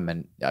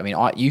refinement. I mean,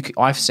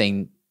 I've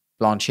seen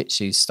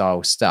Blanchitsu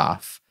style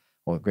stuff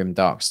or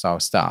grimdark style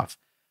stuff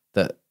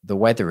that the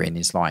weathering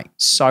is like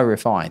so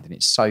refined and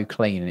it's so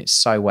clean and it's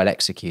so well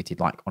executed,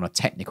 like on a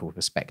technical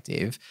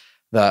perspective,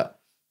 that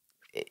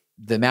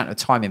the amount of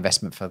time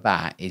investment for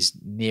that is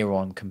near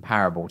on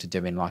comparable to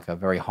doing like a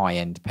very high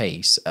end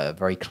piece, a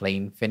very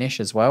clean finish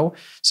as well.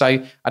 So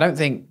I don't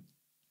think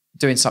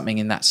doing something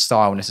in that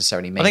style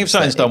necessarily means. I think if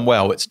something's done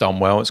well, it's done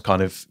well. It's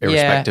kind of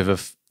irrespective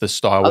of the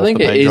style of the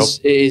paint job.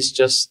 It is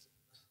just,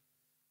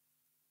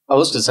 I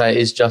was going to say it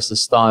is just a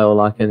style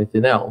like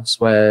anything else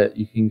where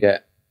you can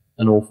get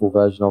an awful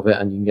version of it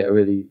and you can get a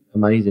really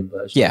amazing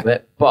version of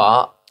it.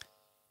 But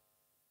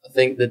I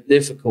think the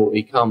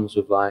difficulty comes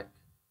with like,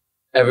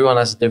 everyone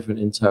has a different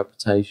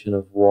interpretation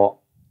of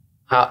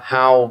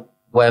how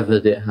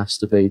weathered it has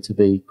to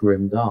be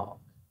grim dark.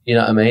 You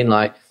know what I mean?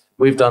 Like,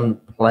 we've done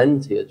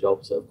plenty of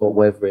jobs that have got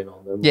weathering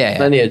on them. Yeah.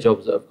 Plenty of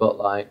jobs that have got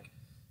like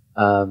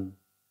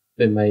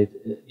been made,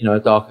 you know, a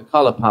darker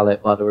color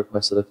palette by the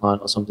request of the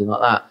client or something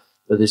like that.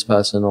 But this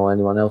person or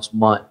anyone else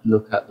might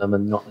look at them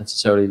and not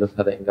necessarily look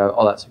at it and go,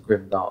 "Oh, that's a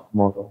grim dark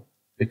model,"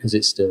 because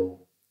it's still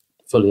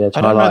fully edge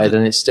highlighted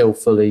and it's still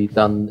fully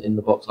done in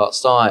the box art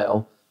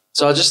style.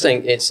 So I just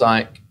think it's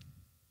like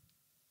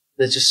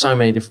there's just so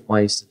many different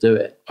ways to do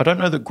it. I don't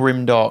know that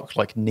grimdark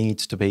like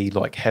needs to be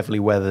like heavily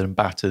weathered and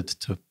battered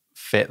to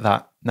fit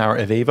that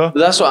narrative either. But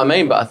that's what I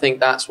mean. But I think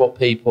that's what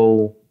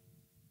people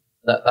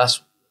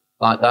that's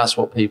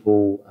what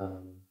people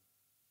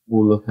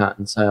will look at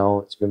and say,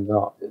 "Oh, it's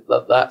grimdark."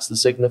 That's the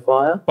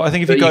signifier. But I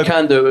think if but you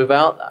can do it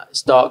without that.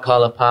 It's dark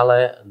color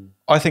palette and.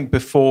 I think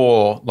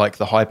before like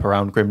the hype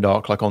around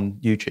grimdark, like on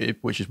YouTube,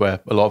 which is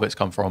where a lot of it's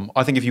come from.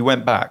 I think if you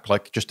went back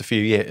like just a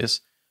few years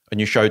and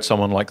you showed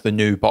someone like the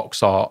new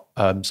box art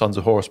Sons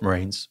of Horus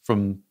Marines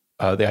from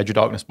the Age of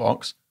Darkness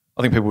box,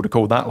 I think people would have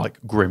called that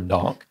like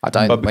grimdark. I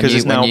don't. But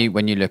because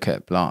when you look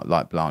at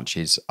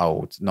Blanche's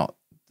old, not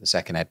the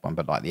second ed one,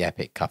 but like the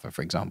Epic cover,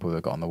 for example,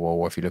 they've got on the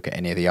wall, or if you look at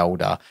any of the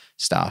older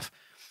stuff,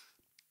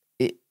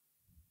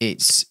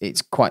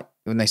 it's quite,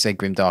 when they say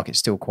grimdark, it's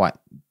still quite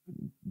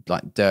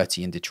like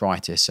dirty and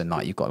detritus, and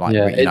like you've got like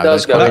it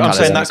does go. I'm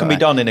saying that can be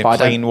done in a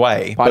clean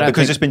way, but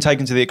because think it's been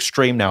taken to the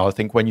extreme now, I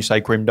think when you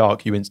say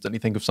grimdark, you instantly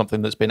think of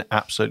something that's been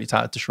absolutely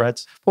tattered to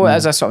shreds. Well,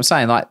 as that's what I'm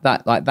saying, like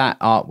that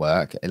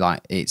artwork,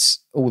 like it's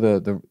all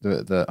the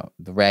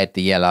red,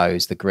 the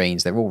yellows, the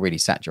greens, they're all really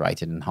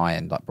saturated and high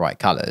end, like bright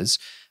colours,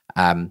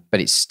 but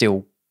it's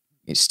still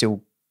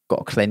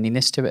got a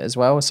cleanliness to it as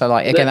well. So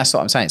like again, that's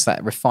what I'm saying. It's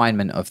that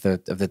refinement of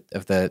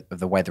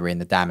the weathering,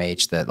 the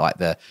damage,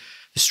 the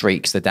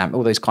streaks, the damp,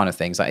 all those kind of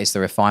things. That is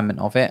the refinement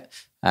of it.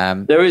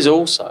 There is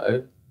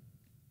also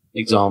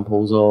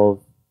examples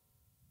of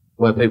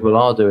where people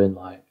are doing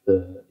like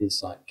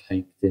it's like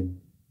caked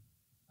in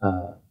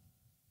dirt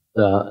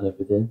and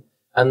everything,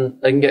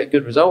 and they can get a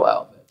good result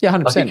out of it. Yeah,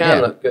 100%. Like it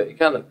can look good. It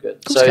can look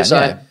good. So it's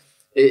like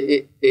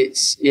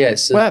it's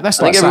yes. Well,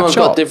 that's I like think everyone's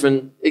Slapshot. got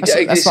different. It's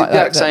That's the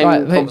exact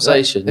same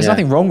conversation. There's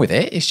nothing wrong with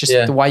it. It's just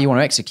the way you want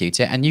to execute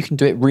it, and you can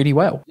do it really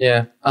well.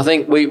 Yeah, I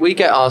think we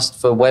get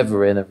asked for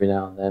weathering every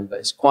now and then, but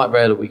it's quite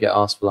rare that we get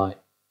asked for like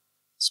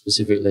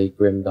specifically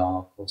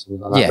grimdark or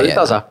something like that. But it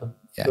does happen.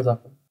 Yeah. It does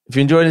happen. If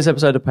you're enjoying this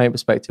episode of Paint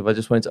Perspective, I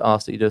just wanted to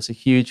ask that you do us a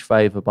huge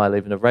favour by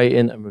leaving a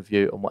rating and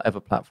review on whatever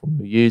platform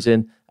you're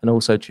using, and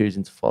also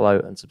choosing to follow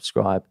and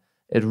subscribe.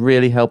 It'd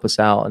really help us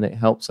out, and it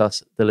helps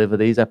us deliver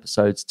these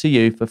episodes to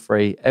you for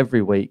free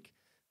every week.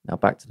 Now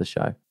back to the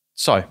show.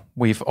 So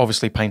we've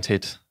obviously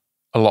painted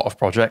a lot of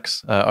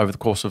projects over the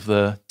course of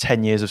the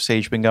 10 years of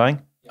Siege been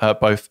going,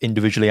 both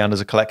individually and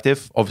as a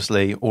collective.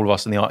 Obviously, all of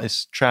us in the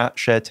artist chat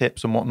share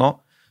tips and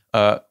whatnot.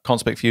 Can't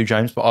speak for you,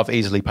 James, but I've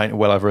easily painted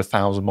well over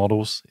 1,000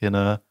 models in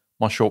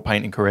my short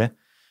painting career.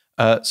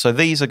 So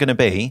these are going to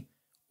be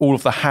all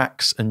of the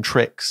hacks and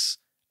tricks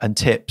and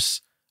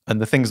tips and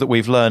the things that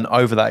we've learned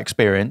over that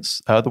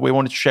experience that we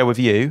wanted to share with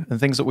you, and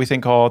things that we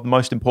think are the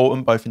most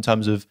important, both in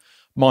terms of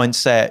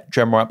mindset,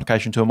 general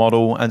application to a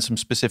model, and some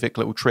specific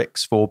little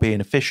tricks for being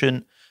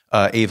efficient,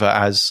 either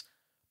as,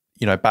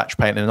 you know, batch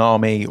painting an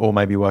army or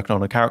maybe working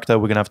on a character.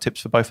 We're going to have tips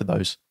for both of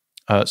those.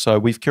 So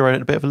we've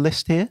curated a bit of a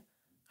list here,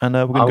 and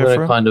we're going to go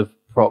through. I'm going to kind of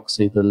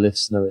proxy the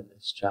listener in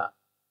this chat.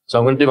 So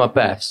I'm going to do my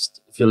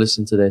best, if you're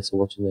listening to this or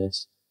watching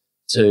this,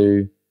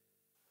 to...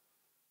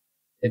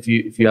 If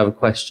you have a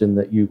question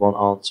that you want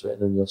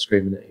answering and you're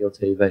screaming at your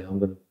TV, I'm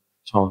going to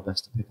try my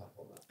best to pick up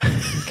on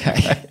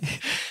that.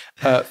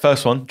 Okay.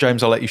 First one,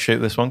 James, I'll let you shoot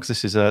this one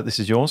because this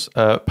is yours.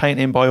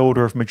 Painting by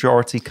order of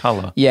majority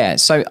colour. Yeah,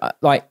 so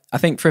like I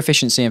think for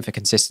efficiency and for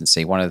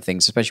consistency, one of the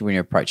things, especially when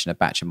you're approaching a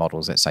batch of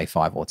models, let's say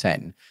 5 or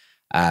 10,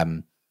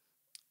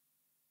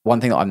 one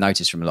thing that I've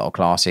noticed from a lot of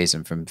classes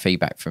and from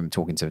feedback from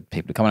talking to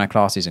people who come in our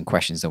classes and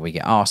questions that we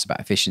get asked about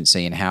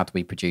efficiency and how do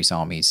we produce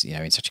armies, you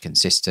know, in such a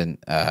consistent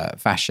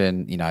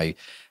fashion, you know,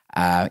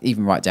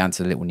 even right down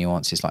to the little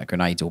nuances like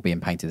grenades all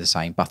being painted the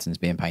same, buttons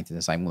being painted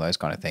the same, all those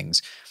kind of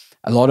things.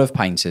 A lot of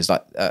painters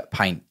like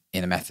paint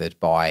in a method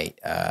by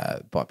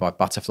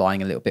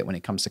butterflying a little bit when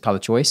it comes to color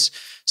choice.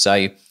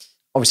 So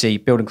obviously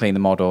build and clean the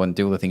model and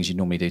do all the things you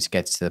normally do to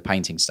get to the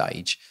painting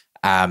stage.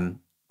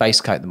 Base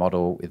coat the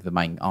model with the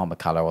main armor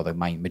color or the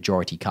main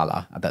majority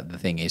color. That the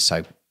thing is,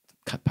 so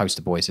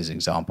poster boys as an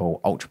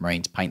example,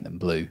 ultramarines, paint them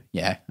blue.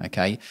 Yeah,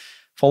 okay.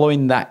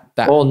 Following that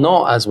or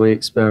not, as we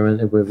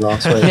experimented with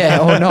last week. Yeah,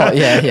 or not.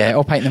 Yeah,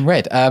 or paint them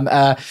red.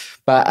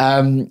 But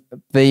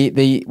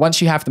the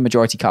once you have the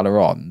majority color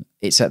on,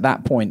 it's at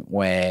that point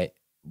where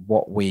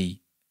what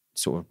we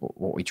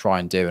try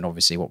and do, and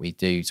obviously what we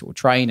do sort of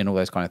train and all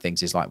those kind of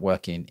things, is like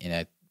working in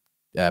a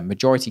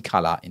majority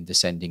color in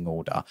descending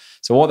order.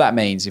 So what that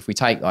means, if we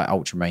take like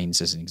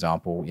ultramarines as an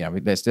example, you know,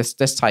 let's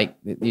take,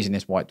 using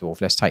this white dwarf,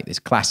 let's take this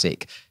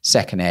classic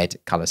second ed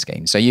color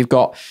scheme. So you've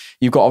got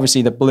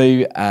obviously the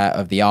blue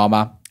of the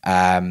armor,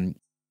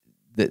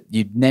 that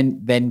you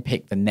then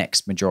pick the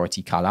next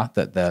majority color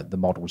that the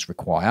models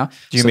require.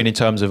 Do you mean in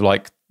terms of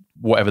like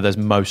whatever there's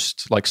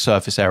most like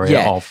surface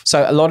area of?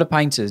 So a lot of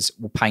painters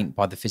will paint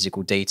by the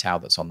physical detail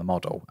that's on the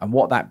model. And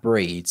what that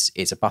breeds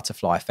is a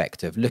butterfly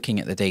effect of looking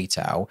at the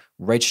detail,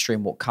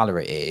 registering what color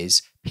it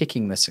is,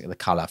 picking the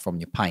color from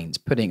your paint,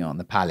 putting it on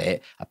the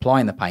palette,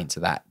 applying the paint to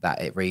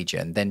that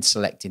region, then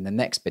selecting the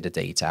next bit of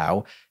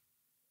detail.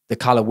 The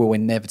color will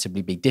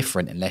inevitably be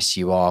different unless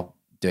you are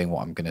doing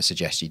what I'm going to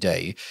suggest you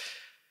do.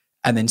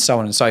 And then so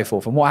on and so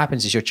forth. And what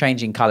happens is you're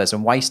changing colors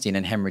and wasting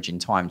and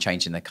hemorrhaging time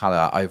changing the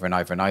color over and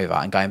over and over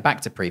and going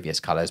back to previous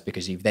colors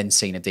because you've then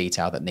seen a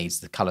detail that needs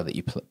the color that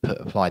you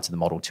applied to the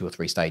model 2 or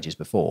 3 stages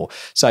before.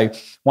 So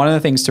one of the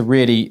things to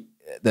really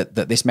that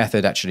this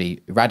method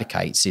actually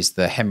eradicates is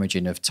the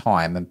hemorrhaging of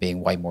time and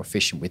being way more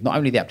efficient with not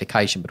only the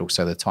application, but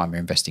also the time you're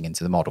investing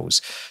into the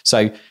models.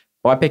 So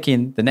by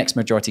picking the next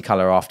majority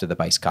color after the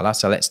base color.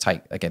 So let's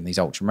take, again, these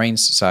ultramarines.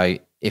 So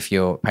if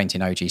you're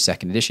painting OG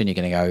second edition, you're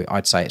going to go,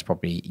 I'd say it's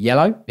probably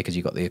yellow because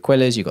you've got the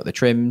Aquillas, you've got the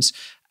trims.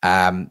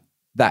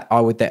 That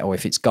I would, or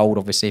if it's gold,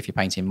 obviously, if you're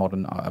painting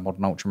modern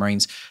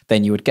ultramarines,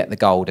 then you would get the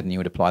gold and you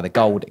would apply the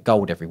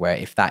gold everywhere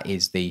if that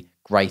is the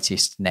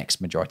greatest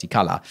next majority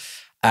color.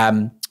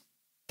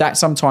 That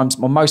sometimes,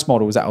 on most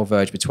models, that will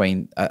verge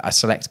between a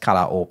select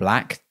color or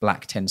black.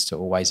 Black tends to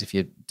always, if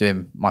you're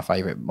doing my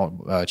favorite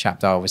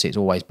chapter, obviously it's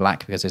always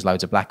black because there's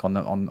loads of black on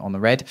the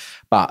red.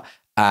 But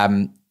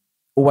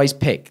always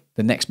pick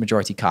the next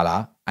majority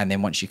color, and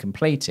then once you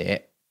complete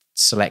it,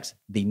 select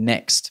the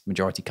next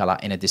majority color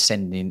in a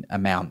descending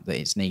amount that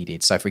it's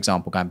needed. So for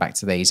example, going back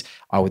to these,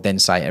 I would then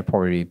say it'd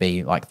probably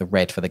be like the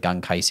red for the gun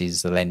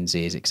cases, the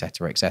lenses,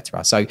 etc.,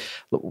 etc. So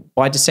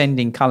by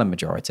descending color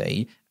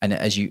majority, and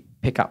as you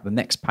pick up the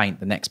next paint,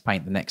 the next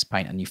paint, the next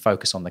paint, and you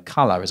focus on the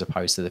color as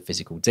opposed to the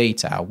physical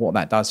detail, what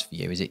that does for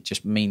you is it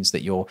just means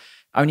that you're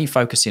only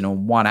focusing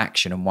on one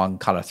action and one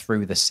color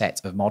through the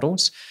set of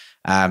models.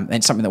 And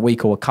it's something that we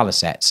call a color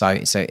set. So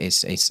it's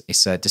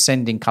a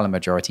descending color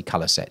majority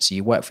color set. So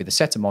you work through the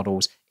set of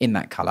models in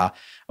that color.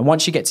 And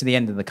once you get to the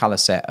end of the color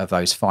set of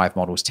those 5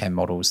 models, 10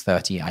 models,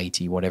 30,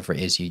 80, whatever it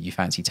is you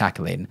fancy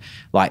tackling,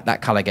 like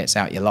that color gets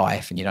out your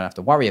life and you don't have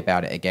to worry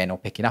about it again or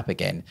pick it up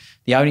again.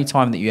 The only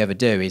time that you ever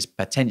do is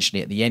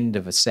potentially at the end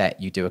of a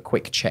set, you do a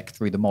quick check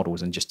through the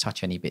models and just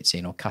touch any bits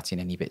in or cut in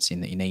any bits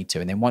in that you need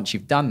to. And then once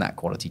you've done that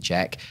quality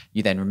check,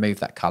 you then remove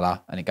that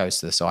color and it goes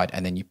to the side,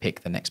 and then you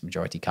pick the next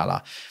majority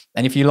color.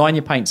 And if you line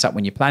your paints up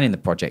when you're planning the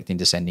project in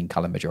descending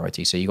color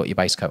majority, so you got your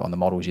base coat on the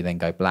models, you then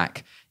go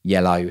black,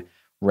 yellow,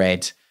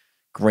 red,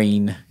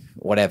 green,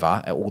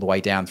 whatever, all the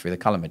way down through the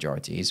color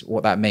majorities.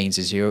 What that means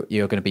is you're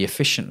going to be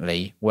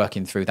efficiently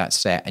working through that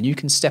set, and you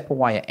can step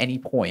away at any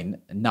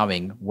point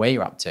knowing where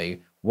you're up to,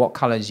 what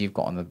colors you've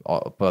got on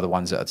the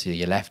ones that are to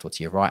your left or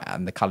to your right,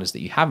 and the colors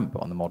that you haven't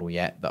put on the model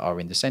yet that are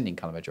in descending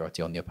color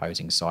majority on the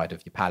opposing side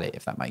of your palette,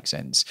 if that makes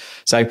sense.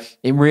 So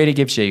it really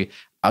gives you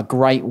a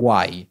great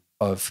way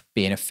of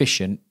being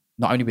efficient,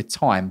 not only with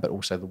time, but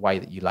also the way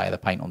that you layer the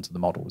paint onto the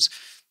models.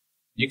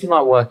 You can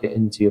like work it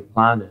into your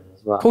planning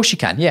as well. Of course you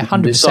can, yeah,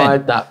 100%.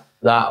 Decide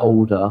that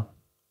order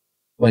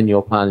when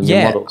you're planning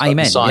your models.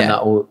 Amen.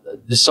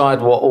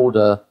 Decide what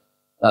order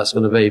that's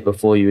going to be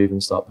before you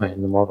even start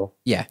painting the model.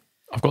 Yeah.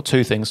 I've got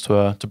 2 things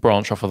to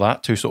branch off of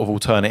that, 2 sort of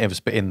alternatives,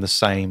 but in the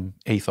same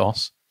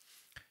ethos.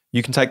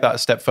 You can take that a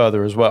step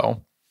further as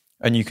well,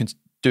 and you can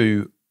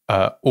do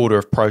order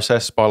of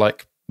process by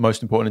like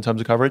most important in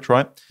terms of coverage,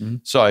 right? Mm-hmm.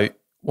 So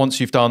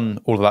once you've done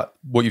all of that,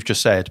 what you've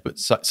just said, but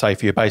say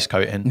for your base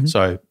coating, mm-hmm.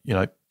 So, you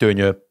know, doing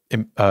your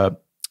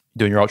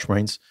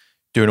ultramarines,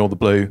 doing all the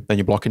blue, then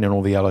you're blocking in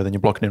all the yellow, then you're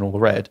blocking in all the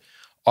red.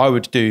 I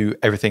would do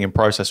everything in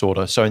process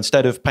order. So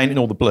instead of painting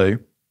all the blue,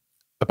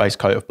 a base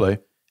coat of blue,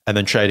 and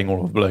then shading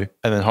all of the blue,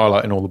 and then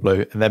highlighting all the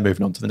blue, and then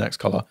moving on to the next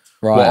color.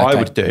 Right, what I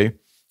would do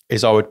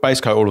is I would base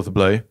coat all of the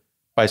blue,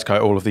 base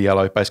coat all of the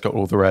yellow, base coat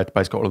all of the red,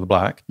 base coat all of the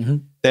black. Mm-hmm.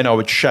 Then I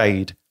would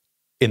shade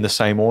in the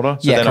same order.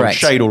 So then I would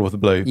shade all of the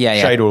blue,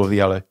 shade all of the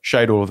yellow,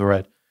 shade all of the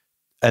red,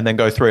 and then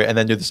go through it and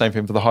then do the same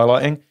thing for the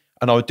highlighting.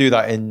 And I would do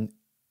that in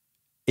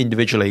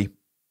individually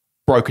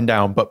broken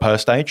down, but per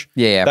stage.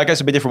 Yeah. That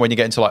gets a bit different when you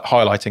get into like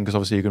highlighting, because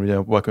obviously you're going to be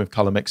working with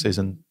color mixes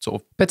and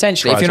sort of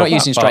potentially if you're not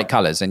using straight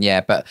colors. And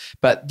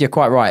but you're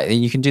quite right.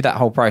 You can do that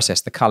whole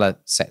process, the color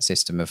set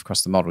system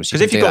across the models.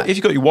 Because if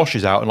you've got your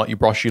washes out and like your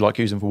brush you like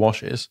using for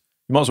washes,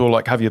 you might as well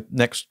like have your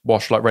next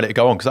wash like ready to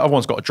go on, because the other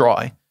one's got to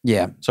dry.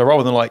 Yeah. So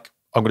rather than like,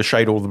 I'm going to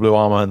shade all the blue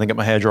armor and then get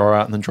my hairdryer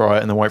out and then dry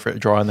it and then wait for it to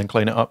dry and then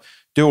clean it up.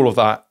 Do all of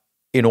that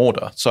in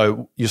order.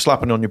 So you're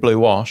slapping on your blue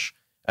wash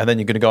and then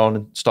you're going to go on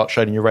and start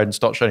shading your red and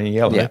start shading your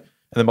yellow. Yeah.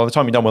 And then by the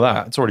time you're done with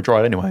that, it's already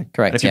dried anyway.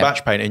 Correct. And if you're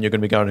batch painting, you're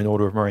going to be going in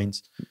order of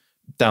marines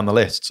down the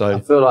list. So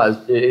I feel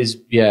like it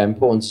is,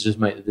 important to just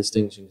make the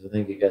distinction, because I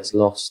think it gets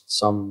lost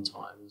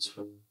sometimes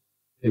from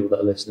people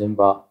that are listening.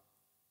 But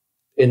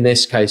in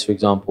this case, for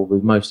example, we're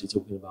mostly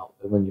talking about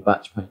when you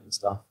batch paint and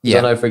stuff. Yeah.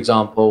 I know, for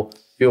example,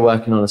 if you're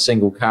working on a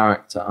single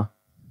character,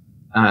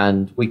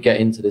 and we get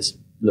into this a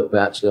little bit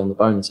actually on the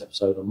bonus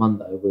episode on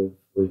Monday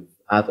with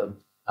Adam,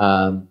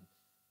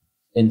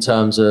 in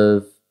terms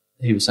of,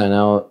 he was saying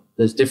how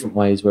there's different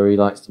ways where he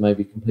likes to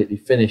maybe completely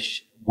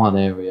finish one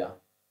area,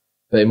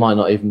 but it might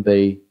not even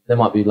be, there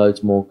might be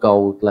loads more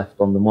gold left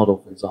on the model,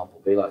 for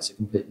example, but he likes to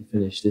completely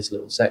finish this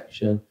little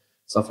section,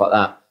 stuff like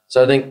that.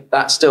 So I think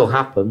that still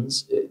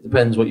happens. It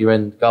depends what your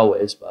end goal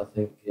is, but I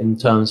think in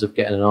terms of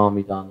getting an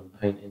army done and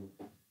painting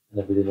and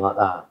everything like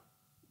that,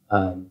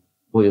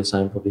 what you're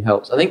saying probably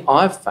helps. I think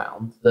I've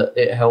found that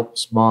it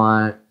helps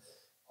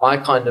I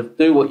kind of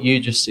do what you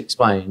just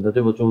explained. I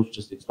do what George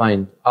just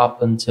explained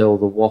up until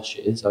the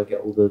washes. I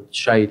get all the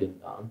shading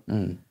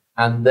done.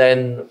 And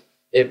then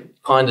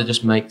it kind of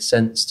just makes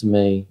sense to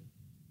me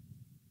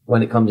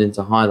when it comes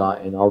into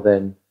highlighting. I'll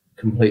then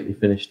completely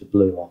finish the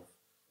blue off.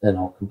 Then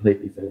I'll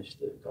completely finish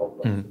the gold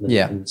off.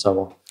 And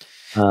so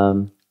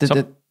on. I was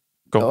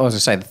going to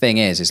say, the thing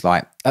is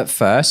like, at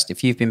first,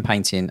 if you've been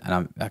painting,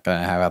 and I don't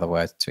know how other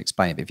words to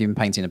explain it, but if you've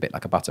been painting a bit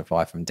like a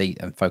butterfly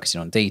and focusing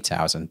on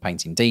details and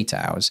painting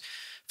details,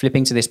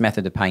 flipping to this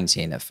method of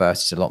painting at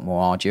first is a lot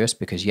more arduous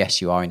because,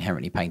 yes, you are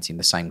inherently painting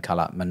the same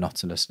colour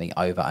monotonously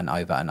over and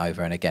over and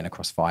over and again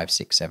across 5,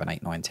 6, 7,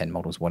 8, 9, 10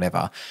 models,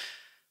 whatever.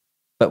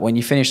 But when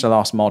you finish the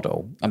last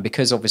model, and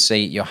because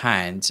obviously your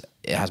hand,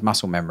 it has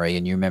muscle memory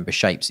and you remember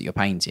shapes that you're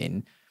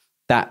painting,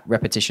 that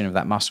repetition of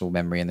that muscle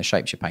memory and the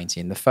shapes you're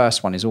painting, the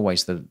first one is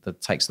always the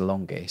takes the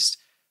longest.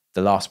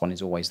 The last one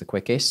is always the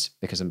quickest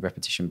because of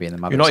repetition being the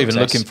mother. You're not even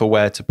looking for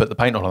where to put the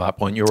paint on at that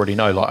point. You already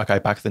know, like, okay,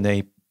 back of the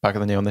knee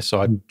on this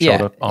side,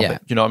 shoulder,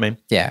 armpit. You know what I mean?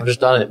 Yeah. I've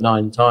just done it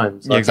 9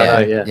 times. Like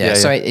exactly. Yeah.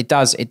 So it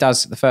does.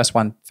 The first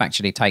one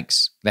factually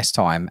takes less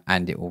time,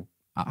 and it will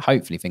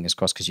hopefully, fingers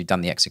crossed, because you've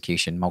done the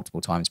execution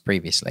multiple times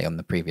previously on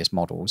the previous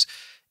models.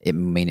 It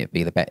mean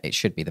it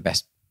should be the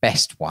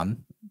best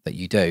one that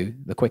you do,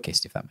 the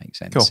quickest, if that makes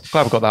sense. Cool.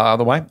 Glad we got that out of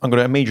the way. I'm going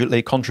to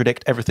immediately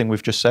contradict everything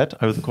we've just said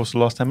over the course of the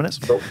last 10 minutes.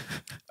 Cool.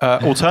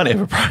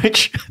 Alternative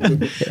approach.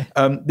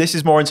 This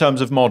is more in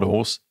terms of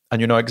models, and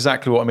you know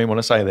exactly what I mean when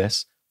I say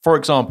this. For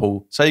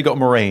example, say you got a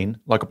Marine,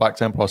 like a Black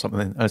Templar or something,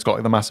 and it's got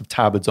like the massive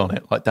tabards on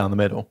it, like down the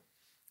middle.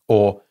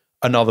 Or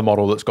another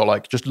model that's got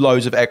like just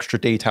loads of extra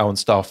detail and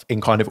stuff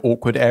in kind of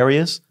awkward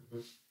areas.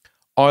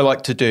 I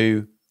like to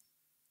do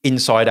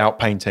inside out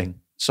painting.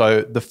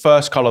 So the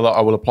first color that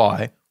I will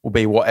apply will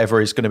be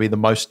whatever is going to be the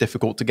most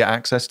difficult to get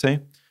access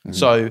to.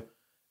 So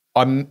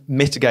I'm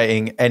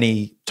mitigating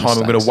any time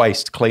I'm going to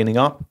waste cleaning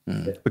up.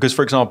 Because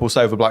for example,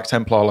 say with a Black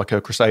Templar, like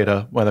a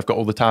Crusader, where they've got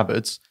all the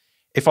tabards,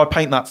 if I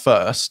paint that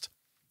first,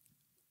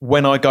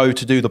 when I go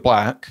to do the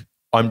black,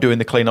 I'm doing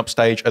the cleanup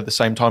stage at the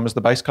same time as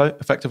the base coat,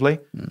 effectively,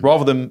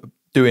 rather than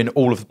doing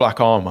all of the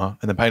black armor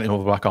and then painting all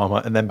the black armor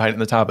and then painting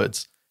the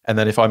tabards. And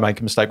then if I make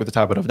a mistake with the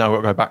tabard, I've now got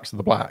to go back to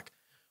the black.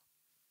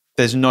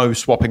 There's no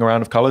swapping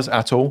around of colors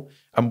at all.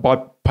 And by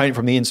painting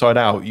from the inside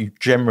out, you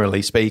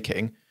generally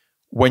speaking,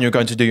 when you're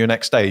going to do your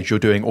next stage, you're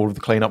doing all of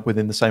the cleanup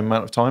within the same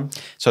amount of time.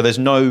 So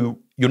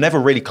you're never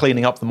really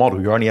cleaning up the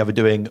model. You're only ever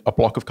doing a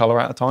block of color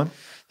at a time.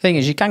 Thing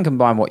is, you can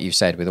combine what you've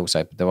said with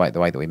also the way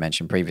that we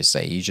mentioned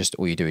previously.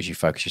 All you do is you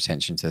focus your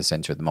attention to the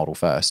center of the model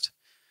first,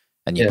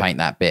 and you paint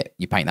that bit.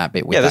 You paint that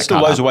bit with there's that still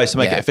color. loads of ways to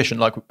make it efficient,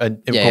 like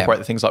and incorporate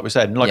the things like we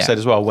said. And like I said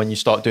as well, when you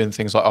start doing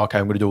things like, okay,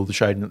 I'm going to do all the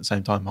shading at the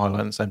same time, highlighting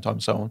at the same time,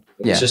 and so on.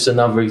 It's just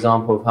another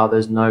example of how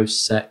there's no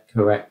set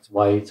correct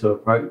way to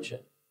approach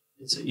it.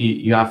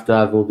 You have to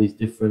have all these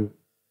different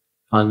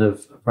kind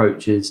of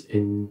approaches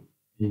in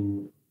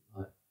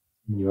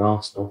your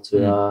arsenal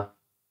to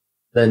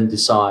then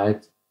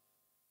decide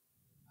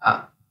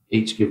at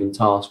each given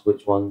task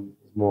which one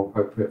is more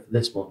appropriate for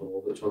this model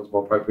or which one's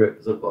more appropriate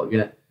because I've got to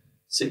get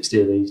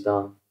 60 of these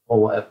done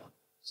or whatever.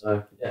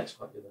 So it's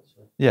quite good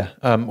actually. Yeah.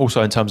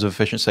 Also in terms of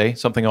efficiency,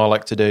 something I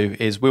like to do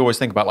is we always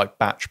think about like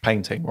batch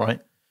painting, right?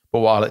 But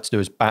what I like to do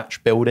is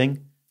batch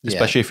building,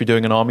 especially if you're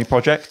doing an army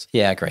project.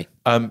 Yeah, I agree.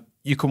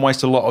 You can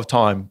waste a lot of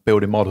time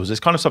building models. It's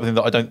kind of something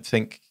that I don't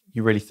think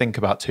you really think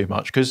about too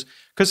much because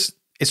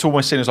it's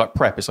almost seen as like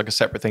prep. It's like a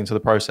separate thing to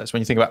the process. When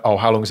you think about,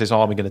 how long is this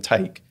army going to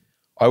take?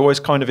 I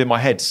always kind of in my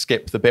head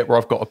skip the bit where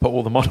I've got to put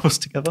all the models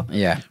together.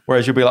 Yeah.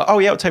 Whereas you'll be like,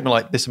 it'll take me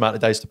like this amount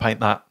of days to paint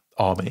that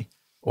army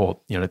or,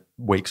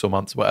 weeks or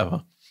months,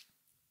 whatever.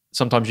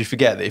 Sometimes you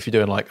forget that if you're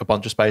doing like a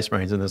bunch of Space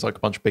Marines and there's like a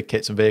bunch of big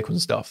kits and vehicles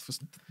and stuff,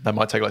 that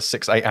might take like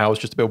 6-8 hours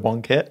just to build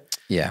one kit.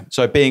 Yeah.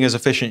 So being as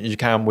efficient as you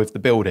can with the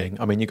building.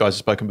 I mean, you guys have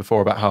spoken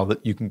before about how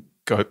that you can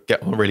go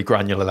get on a really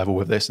granular level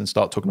with this and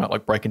start talking about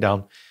like breaking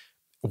down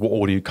what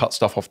order you cut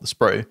stuff off the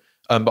sprue.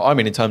 But I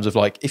mean, in terms of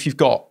like, if you've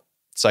got,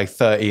 say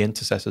 30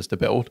 intercessors to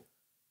build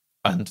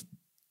and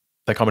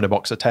they come in a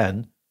box of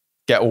 10,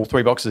 get all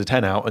 3 boxes of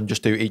 10 out and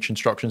just do each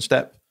instruction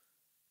step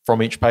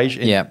from each page.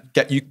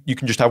 You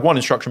can just have one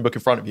instruction book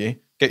in front of you,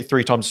 get you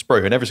 3 times the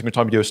sprue, and every single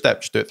time you do a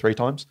step, just do it 3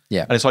 times.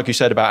 Yeah. And it's like you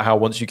said about how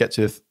once you get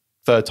to the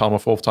 3rd time or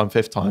 4th time,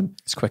 5th time,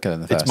 it's quicker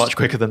than the first. It's much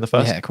quicker than the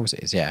first. Yeah, of course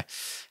it is. Yeah.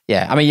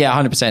 Yeah. I mean,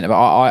 100%. But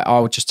I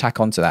would just tack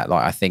onto that.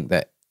 Like, I think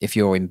that if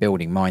you're in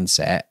building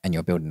mindset and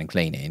you're building and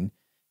cleaning,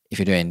 if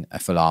you're doing a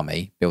full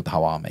army, build the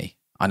whole army.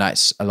 I know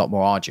it's a lot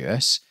more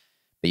arduous,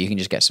 but you can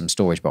just get some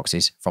storage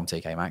boxes from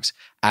TK Maxx,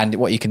 and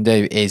what you can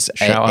do is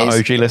shout out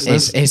OG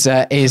listeners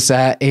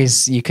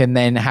is you can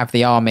then have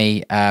the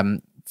army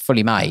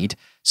fully made,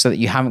 so that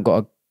you haven't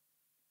got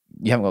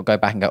to go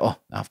back and go, oh,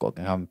 I've got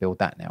to go and build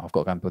that now. I've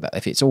got to go and build that.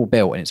 If it's all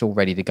built and it's all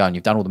ready to go and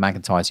you've done all the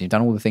magnetizing, you've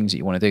done all the things that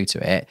you want to do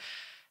to it,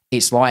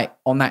 it's like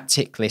on that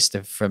tick list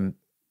of from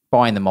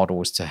buying the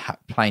models to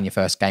playing your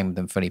first game with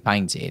them fully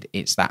painted,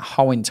 it's that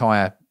whole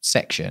entire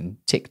section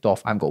ticked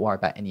off. I haven't got to worry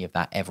about any of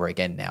that ever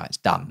again now. It's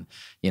done,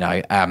 you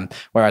know.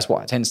 Whereas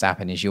what tends to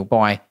happen is you'll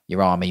buy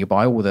your army, you'll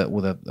buy all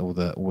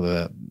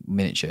the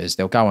miniatures.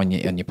 They'll go on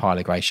your pile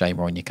of grey shame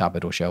or on your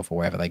cupboard or shelf or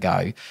wherever they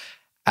go.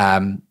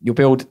 You'll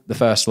build the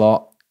first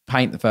lot,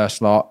 paint the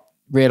first lot,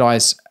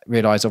 realize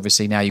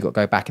obviously now you've got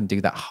to go back and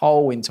do that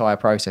whole entire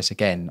process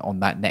again on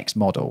that next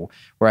model.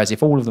 Whereas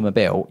if all of them are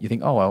built, you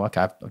think, oh well,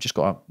 okay, I've just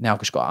got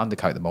to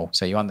undercoat them all.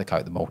 So you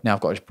undercoat them all. Now I've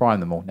got to just prime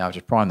them all. Now I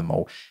just prime them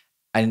all.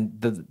 And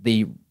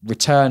the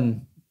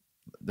return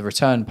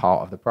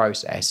part of the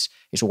process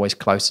is always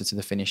closer to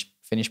the finish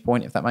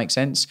point, if that makes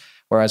sense.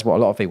 Whereas what a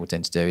lot of people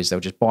tend to do is they'll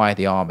just buy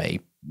the army,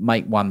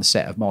 make one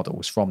set of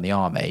models from the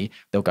army.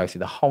 They'll go through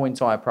the whole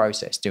entire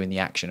process doing the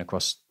action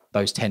across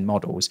those 10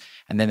 models,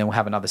 and then they'll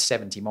have another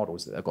 70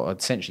 models that they've got to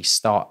essentially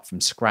start from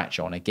scratch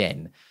on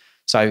again.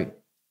 So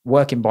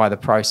working by the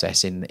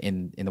process in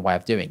the way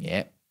of doing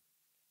it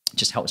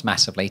just helps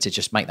massively to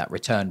just make that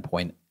return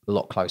point a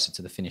lot closer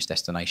to the finished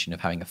destination of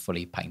having a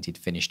fully painted,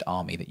 finished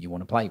army that you want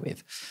to play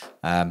with.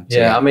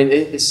 I mean,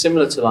 it's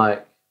similar to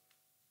like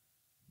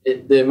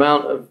the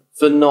amount of,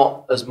 for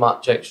not as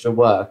much extra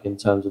work in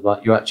terms of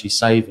like you're actually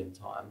saving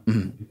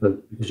time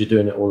because you're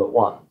doing it all at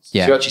once.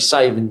 Yeah. So you're actually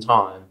saving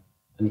time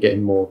and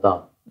getting more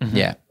done.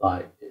 Yeah.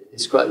 Like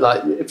it's quite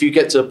like if you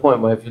get to a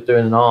point where if you're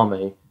doing an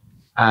army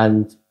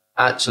and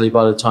actually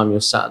by the time you're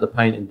sat at the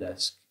painting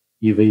desk,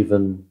 you've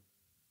even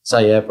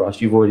say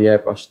airbrush, you've already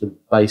airbrushed the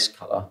base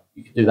colour.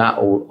 You can do that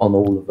all on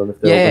all of them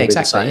if they're all going to be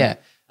the same. Yeah.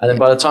 And then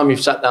by the time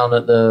you've sat down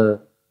at the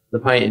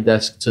painting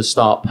desk to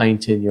start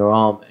painting your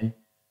army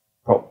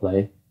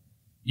properly,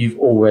 you've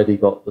already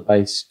got the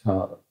base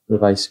colour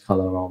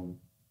on,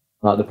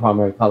 like the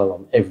primary colour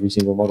on every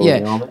single model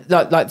in the army.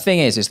 Like the thing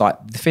is like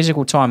the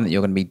physical time that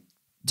you're going to be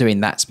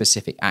doing that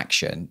specific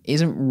action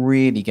isn't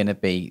really going to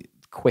be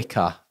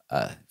quicker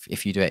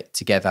if you do it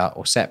together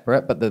or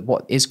separate. But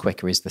what is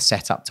quicker is the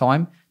setup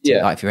time.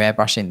 Yeah. Like if you're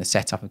airbrushing, the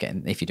setup of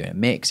getting, if you're doing a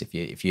mix, if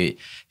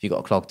you've got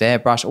a clogged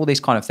airbrush, all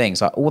these kind of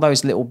things, like all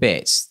those little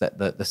bits that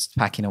the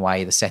packing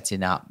away, the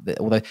setting up,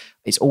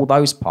 it's all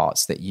those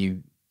parts that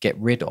you get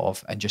rid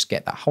of and just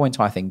get that whole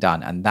entire thing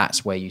done. And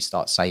that's where you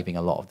start saving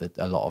a lot of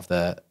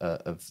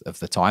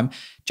the time.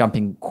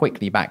 Jumping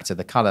quickly back to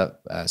the color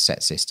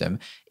set system,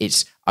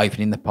 it's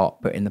opening the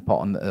pot, putting the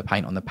pot on the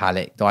paint on the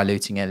palette,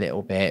 diluting it a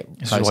little bit.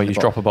 This is why you use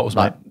dropper bottles,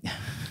 mate.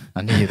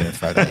 I knew you were going to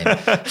throw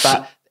that in.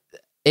 But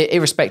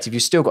irrespective,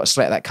 you've still got to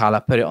select that color,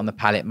 put it on the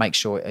palette, make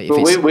sure.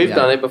 We've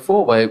done it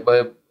before. Where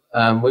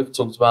we've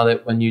talked about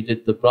it when you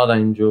did the Blood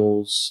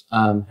Angels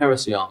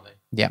Heresy Army.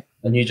 Yeah,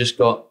 and you just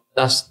got.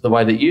 That's the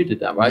way that you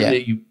did that, right? Yeah.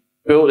 You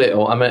built it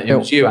all. I mean, it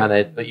was you and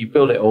Ed, but you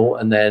built it all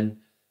and then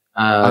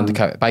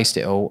based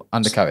it all,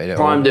 undercoated it all,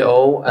 primed it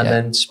all, and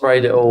then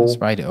sprayed it all.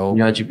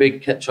 You had your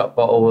big ketchup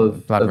bottle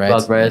of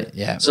blood red.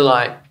 Yeah. So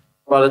like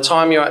by the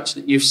time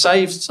you've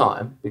saved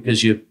time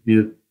because you're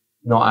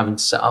not having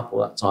to set up all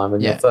that time,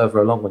 and you're further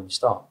along when you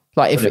start.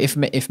 Like if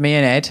me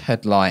and Ed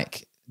had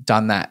like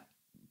done that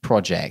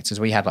project, as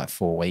we had like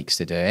 4 weeks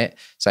to do it.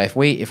 So if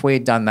we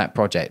had done that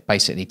project,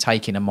 basically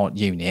taking a mod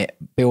unit,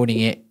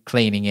 building it,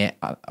 cleaning it,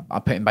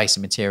 putting basic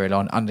material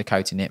on,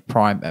 undercoating it,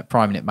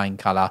 priming it main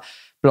color,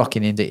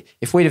 blocking it.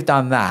 If we'd have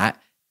done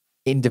that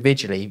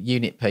individually,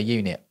 unit per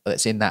unit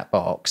that's in that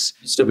box,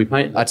 You'd still be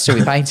painting. I'd still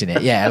be painting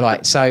it. Yeah,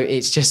 like so.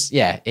 It's just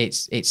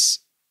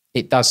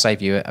it does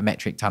save you a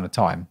metric ton of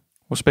time.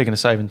 Well, speaking of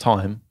saving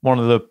time, one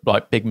of the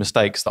like big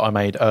mistakes that I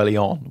made early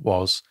on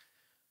was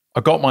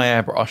I got my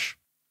airbrush.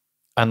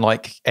 And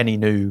like any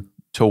new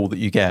tool that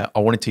you get, I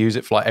wanted to use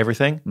it for like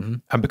everything. Mm-hmm.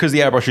 And because the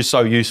airbrush is so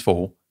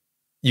useful,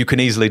 you can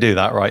easily do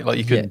that, right? Like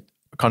you can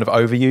kind of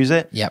overuse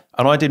it. Yep.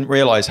 And I didn't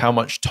realize how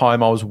much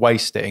time I was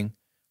wasting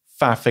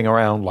faffing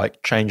around,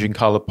 like changing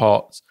color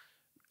pots,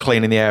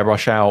 cleaning the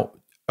airbrush out.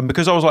 And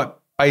because I was like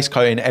base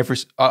coating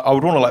I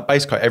would want to like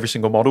base coat every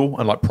single model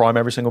and like prime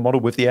every single model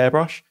with the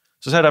airbrush.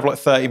 So instead of like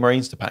 30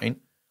 Marines to paint,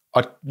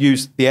 I'd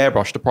use the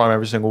airbrush to prime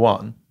every single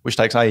one, which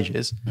takes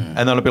ages. And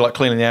then I'd be like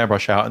cleaning the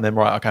airbrush out and then,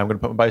 right, okay, I'm going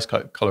to put my base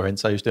coat color in.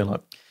 So I was doing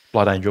like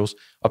Blood Angels.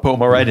 I put all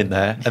my red in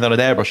there and then I'd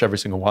airbrush every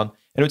single one.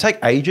 And it would take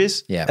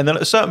ages. Yeah. And then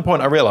at a certain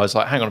point I realized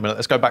like, hang on a minute,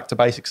 let's go back to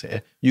basics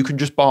here. You can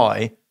just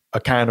buy a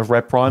can of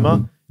red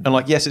primer. And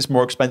like, yes, it's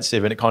more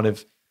expensive and it kind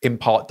of in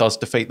part does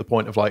defeat the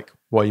point of like,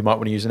 well, you might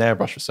want to use an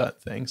airbrush for certain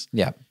things.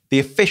 Yeah. The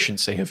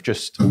efficiency of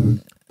just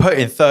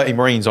putting 30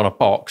 Marines on a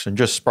box and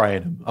just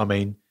spraying them, I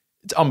mean,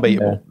 it's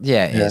unbeatable.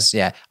 Yeah, it is.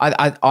 Yeah.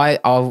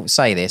 I'll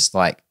say this,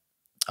 like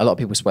a lot of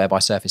people swear by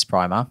surface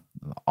primer.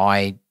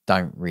 I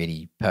don't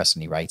really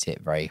personally rate it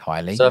very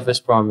highly.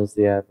 Surface primer is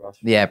the airbrush.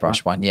 The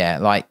airbrush one, yeah.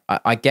 Like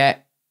I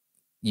get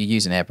you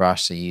use an airbrush,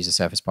 so you use a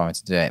surface primer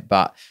to do it.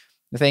 But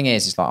the thing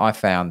is like I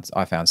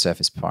found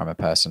surface primer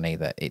personally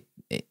that it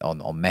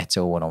on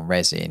metal and on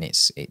resin,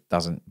 it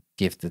doesn't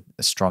give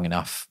a strong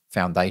enough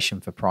foundation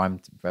for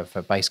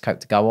base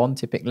coat to go on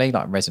typically.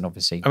 Like resin,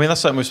 obviously. I mean,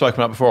 that's something we've spoken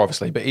about before,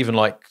 obviously. But even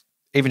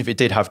if it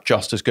did have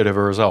just as good of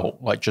a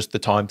result, like just the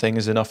time thing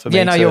is enough for me.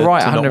 Yeah, no, you're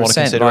right. 100%. Not want to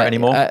consider it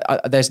anymore.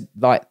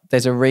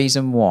 There's a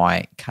reason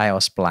why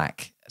Chaos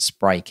Black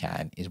spray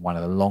can is one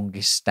of the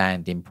longest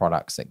standing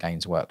products that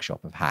Games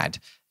Workshop have had.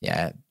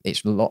 Yeah,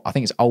 I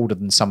think it's older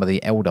than some of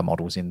the elder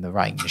models in the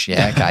range.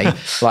 Yeah, okay.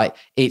 Like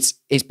it's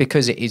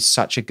because it is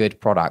such a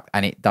good product,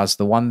 and it does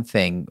the one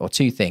thing or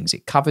two things.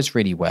 It covers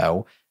really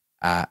well,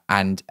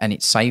 and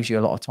it saves you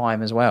a lot of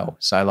time as well.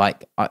 So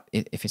like,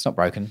 if it's not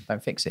broken,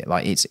 don't fix it.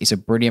 Like it's a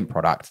brilliant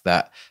product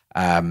that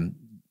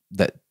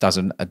does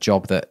a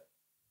job that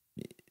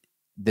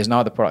there's no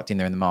other product in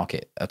there in the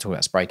market. I talk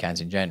about spray cans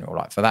in general.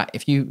 Like for that,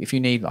 if you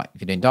need, like if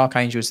you're doing Dark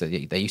Angels,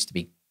 they used to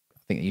be.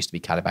 I think it used to be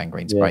Caliban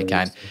Green spray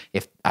can.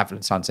 If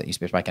Avalon Sunset used to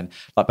be a spray can,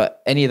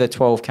 but any of the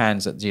 12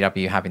 cans that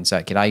GW have in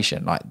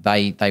circulation, like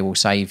they will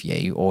save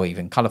you, or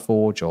even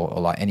Colourforge or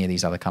like any of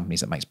these other companies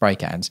that make spray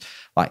cans,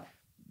 like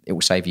it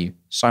will save you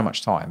so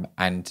much time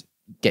and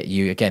get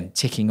you again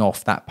ticking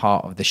off that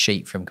part of the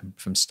sheet from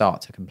start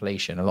to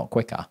completion a lot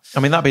quicker. I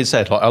mean, that being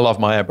said, like I love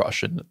my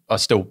airbrush and I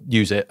still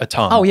use it a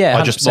ton. Oh yeah, 100%.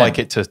 I just like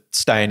it to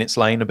stay in its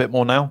lane a bit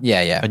more now.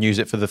 Yeah, and use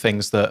it for the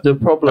things that a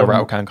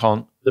rattle can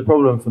can't. The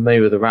problem for me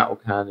with a rattle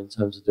can in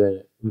terms of doing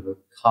it with a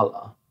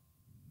colour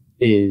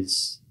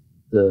is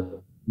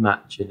the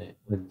matching it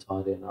when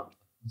tidying up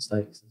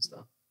mistakes and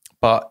stuff.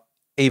 But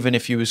even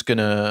if you was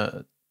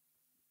gonna,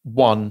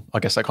 I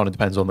guess that kind of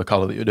depends on the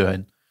colour that you're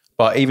doing.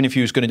 But even if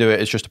you was going to do it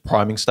as just a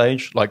priming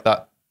stage like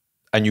that,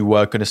 and you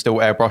were going to still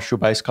airbrush your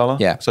base color,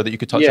 so that you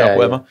could touch it up,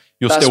 whatever,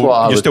 you're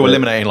still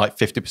eliminating like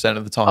 50%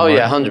 of the time. Oh right?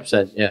 yeah,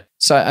 100%. Yeah.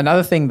 So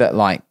another thing that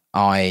like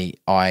I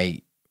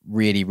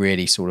really,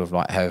 really sort of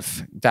like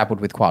have dabbled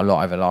with quite a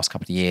lot over the last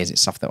couple of years. It's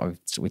stuff that I've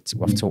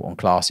taught on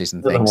classes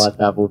and things. I don't know why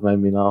dabbled made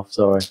me laugh.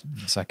 Sorry.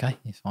 It's okay.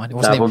 It's fine. It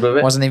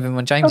wasn't even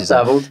when James is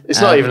dabbled.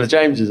 It's not even the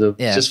James's.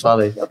 It's just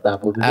funny. I've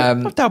dabbled.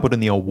 I've dabbled in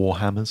the old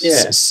Warhammers.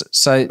 Yeah.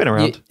 So been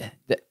around.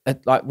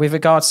 Like with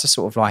regards to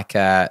sort of like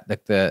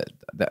the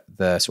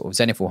sort of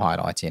Zenithal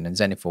highlighting and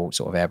Zenithal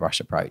sort of airbrush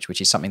approach,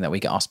 which is something that we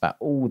get asked about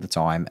all the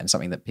time and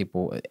something that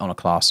people on a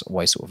class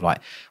always sort of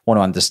like want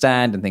to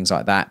understand and things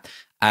like that.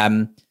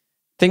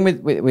 Thing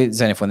with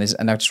Zenithal,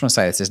 and I just want to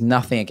say this, there's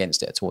nothing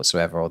against it at all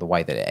whatsoever or the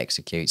way that it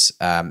executes.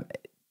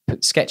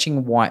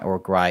 Sketching white or a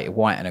grey,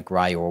 white and a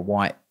grey, or a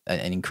white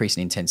and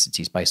increasing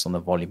intensities based on the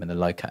volume and the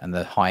locale and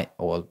the height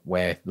or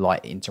where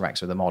light interacts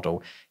with the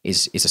model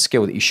is a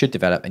skill that you should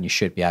develop and you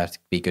should be able to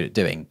be good at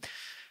doing.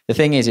 The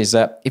thing is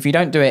that if you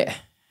don't do it,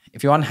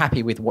 if you're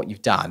unhappy with what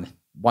you've done,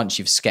 once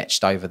you've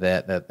sketched over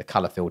the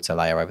colour filter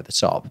layer over the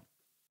top,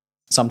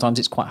 sometimes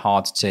it's quite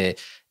hard to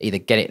either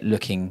get it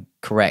looking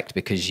correct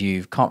because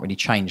you can't really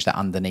change that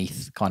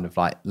underneath kind of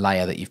like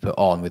layer that you've put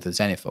on with the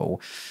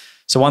Zenithal.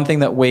 So one thing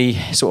that we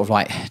sort of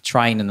like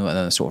train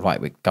and sort of like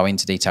we go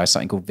into detail is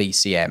something called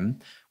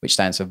VCM, which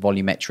stands for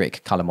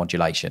volumetric color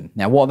modulation.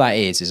 Now what that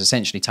is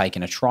essentially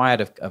taking a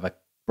triad of a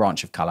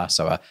branch of color,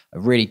 so a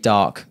really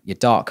dark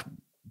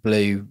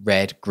blue,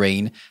 red,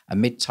 green, a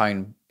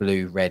mid-tone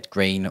blue, red,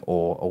 green,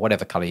 or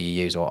whatever color you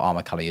use or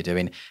armor color you're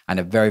doing, and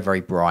a very,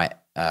 very bright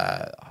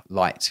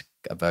light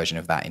version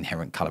of that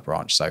inherent color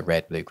branch, so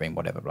red, blue, green,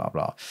 whatever, blah,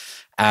 blah.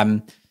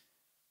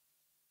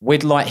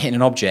 With light hitting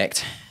an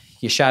object,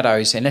 your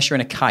shadows, unless you're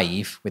in a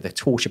cave with a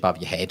torch above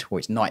your head or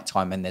it's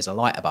nighttime and there's a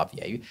light above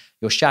you,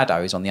 your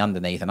shadows on the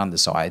underneath and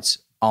undersides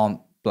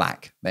aren't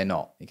black. They're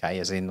not, okay?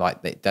 As in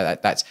like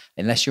that's,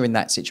 unless you're in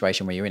that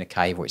situation where you're in a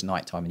cave or it's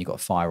nighttime and you've got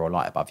a fire or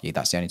light above you,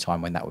 that's the only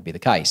time when that would be the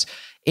case.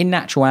 In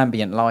natural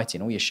ambient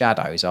lighting, all your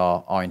shadows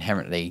are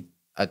inherently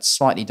a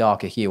slightly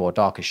darker hue or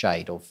darker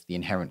shade of the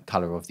inherent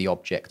color of the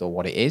object or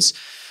what it is.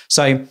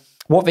 So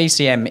what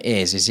VCM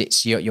is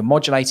it's you're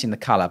modulating the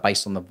color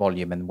based on the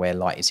volume and where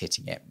light is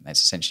hitting it.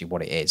 That's essentially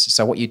what it is.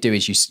 So what you do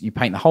is you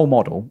paint the whole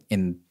model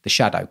in the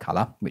shadow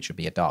color, which would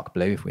be a dark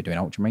blue if we're doing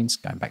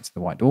ultramarines, going back to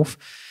the White Dwarf.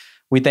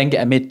 We'd then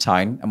get a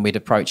mid-tone and we'd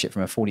approach it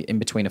from in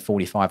between a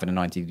 45 and a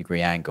 90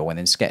 degree angle and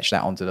then sketch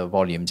that onto the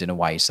volumes in a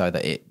way so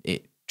that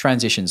it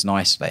transitions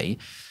nicely.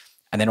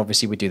 And then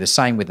obviously we do the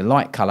same with the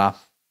light color,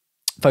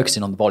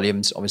 focusing on the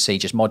volumes, obviously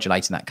just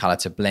modulating that color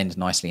to blend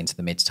nicely into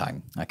the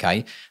mid-tone,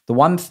 okay? The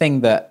one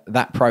thing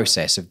that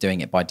process of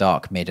doing it by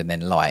dark, mid, and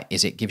then light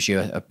is it gives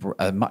you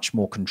a much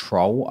more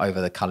control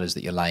over the colors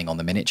that you're laying on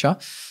the miniature.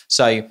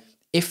 So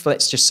if,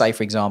 let's just say,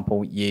 for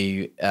example,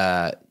 you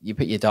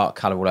put your dark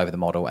color all over the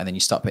model and then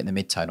you start putting the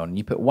mid-tone on and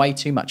you put way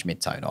too much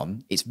mid-tone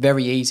on, it's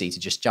very easy to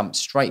just jump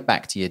straight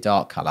back to your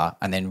dark color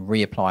and then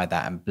reapply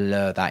that and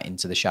blur that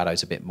into the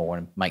shadows a bit more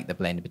and make the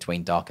blend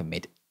between dark and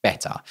mid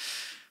better.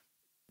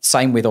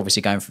 Same with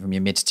obviously going from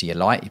your mid to your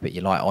light. You put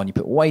your light on, you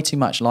put way too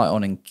much light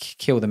on and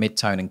kill the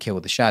mid-tone and kill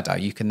the shadow.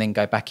 You can then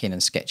go back in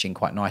and sketch in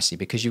quite nicely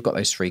because you've got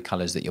those three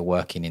colors that you're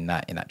working in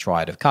that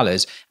triad of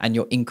colors, and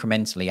you're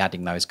incrementally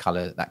adding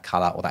that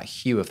color or that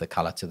hue of the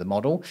color to the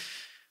model.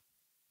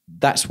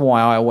 That's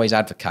why I always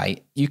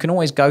advocate, you can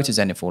always go to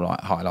Zenithal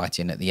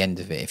highlighting at the end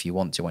of it if you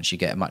want to, once you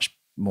get a much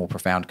more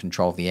profound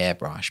control of the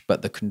airbrush,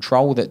 but the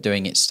control that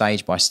doing it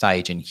stage by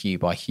stage and hue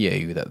by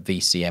hue that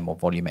VCM or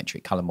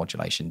volumetric color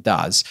modulation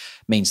does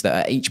means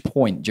that at each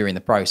point during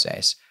the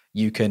process,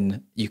 you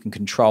can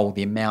control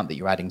the amount that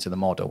you're adding to the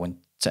model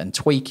and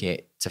tweak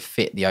it to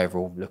fit the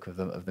overall look of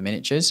the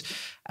miniatures.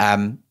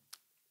 I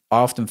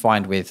often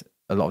find with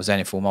a lot of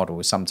Zenithal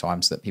models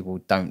sometimes that people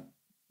don't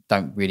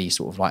really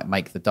sort of like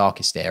make the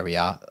darkest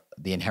area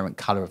the inherent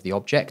color of the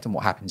object, and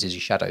what happens is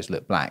your shadows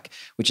look black,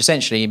 which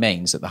essentially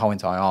means that the whole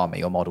entire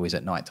army or model is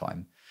at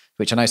nighttime,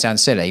 which I know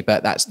sounds silly,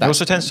 but that's it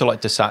also tends to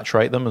like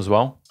desaturate them as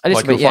well.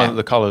 Like you'll find that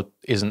the color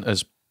isn't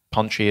as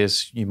punchy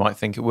as you might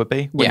think it would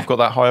be when you've got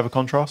that high of a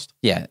contrast.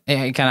 Yeah,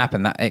 it can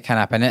happen. It can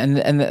happen,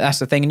 and that's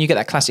the thing. And you get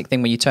that classic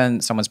thing where you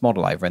turn someone's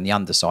model over and the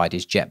underside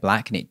is jet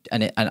black,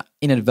 and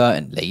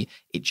inadvertently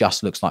it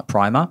just looks like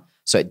primer.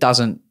 So it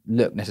doesn't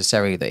look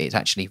necessarily that it's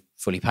actually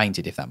fully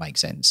painted, if that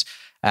makes sense.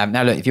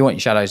 Now, look, if you want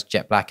your shadows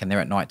jet black and they're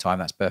at nighttime,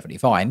 that's perfectly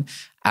fine.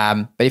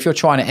 But if you're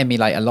trying to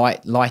emulate a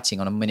lighting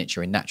on a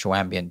miniature in natural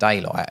ambient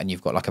daylight, and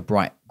you've got like a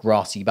bright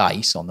grassy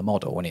base on the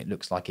model, and it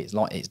looks like it's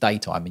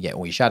daytime, and yet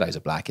all your shadows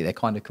are black, they're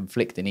kind of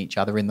conflicting each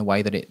other in the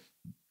way that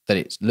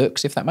it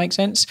looks, if that makes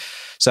sense.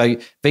 So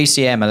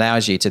VCM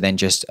allows you to then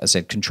just, as I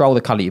said, control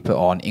the color you put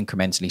on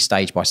incrementally,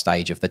 stage by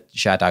stage, of the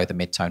shadow, the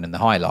midtone, and the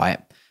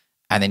highlight.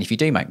 And then if you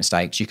do make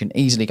mistakes, you can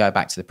easily go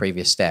back to the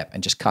previous step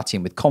and just cut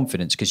in with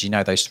confidence, because you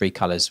know those three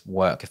colors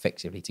work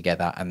effectively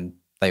together and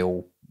they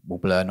all will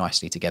blur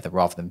nicely together,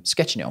 rather than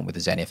sketching it on with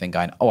the Zenith and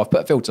going, oh, I've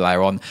put a filter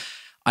layer on,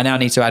 I now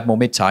need to add more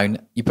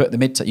midtone. You put the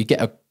midtone, you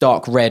get a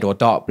dark red or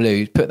dark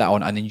blue, put that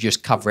on, and then you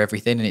just cover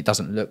everything and it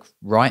doesn't look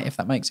right, if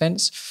that makes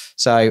sense.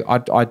 So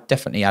I'd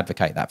definitely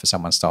advocate that for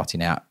someone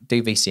starting out.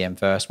 Do VCM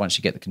first. Once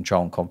you get the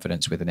control and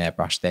confidence with an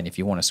airbrush, then if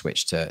you want to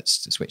switch to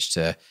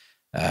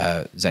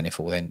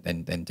Zenithal,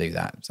 then do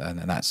that, and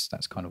that's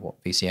kind of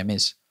what VCM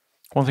is.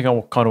 One thing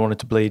I kind of wanted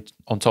to bleed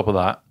on top of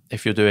that,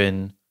 if you're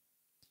doing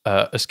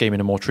a scheme in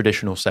a more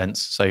traditional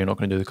sense, say you're not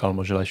going to do the color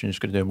modulation, you're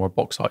just going to do a more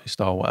box art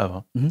style,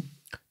 whatever. Mm-hmm.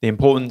 The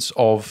importance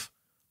of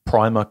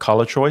primer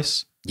color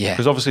choice,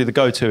 because obviously the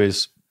go-to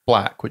is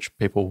black, which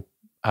people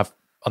have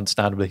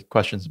understandably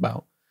questions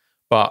about,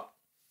 but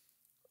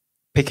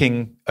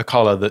picking a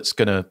color that's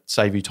going to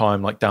save you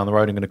time, like down the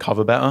road, and going to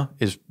cover better,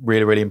 is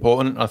really, really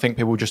important. I think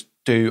people just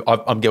do,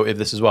 I'm guilty of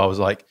this as well, is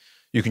like,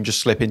 you can just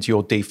slip into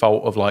your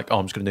default of like, oh,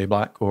 I'm just going to do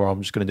black, or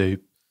I'm just going to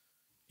do,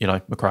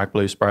 McCrag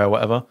blue spray or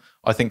whatever.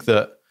 I think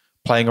that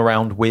playing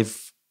around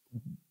with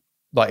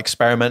like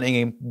experimenting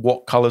in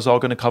what colors are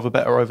going to cover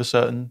better over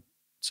certain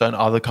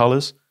other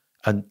colors,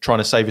 and trying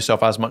to save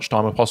yourself as much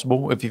time as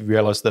possible. If you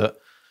realize that,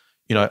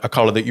 a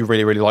color that you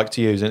really, really like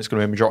to use and it's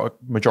going to be a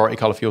majority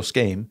color for your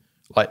scheme,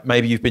 like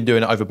maybe you've been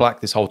doing it over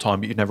black this whole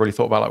time, but you've never really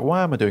thought about like,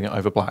 why am I doing it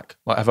over black?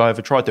 Like, have I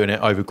ever tried doing it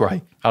over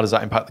grey? How does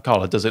that impact the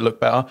color? Does it look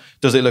better?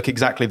 Does it look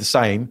exactly the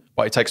same,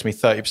 but it takes me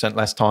 30%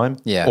 less time?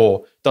 Yeah.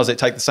 Or does it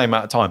take the same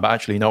amount of time, but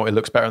actually, it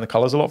looks better and the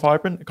color's a lot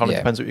vibrant? It kind of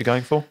depends what you're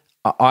going for.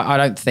 I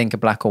don't think a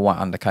black or white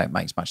undercoat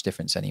makes much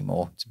difference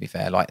anymore, to be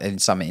fair. Like in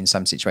some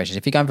situations,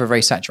 if you're going for a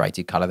very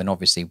saturated color, then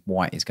obviously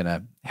white is going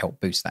to help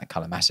boost that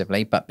color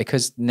massively. But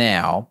because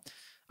now,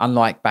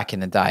 unlike back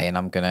in the day, and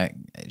I'm going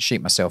to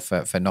shoot myself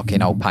for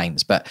knocking old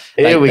paints, but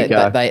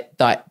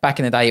back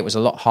in the day, it was a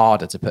lot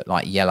harder to put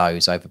like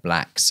yellows over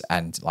blacks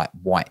and like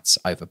whites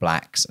over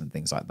blacks and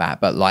things like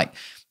that. But like,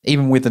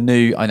 even with the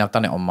new, and I've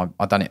done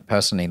it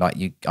personally, like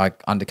I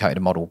undercoated a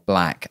model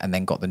black and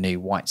then got the new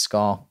White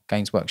Scar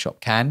Games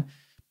Workshop can.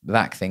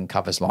 That thing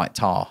covers like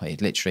tar.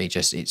 It literally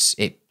just,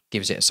 it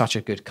gives it such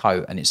a good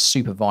coat, and it's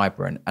super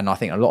vibrant. And I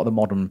think a lot of the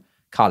modern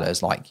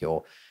colours, like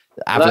your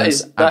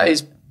Avalon's, that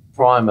is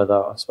primer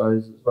though, I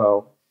suppose, as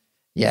well.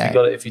 Yeah.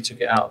 If you took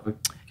it out of a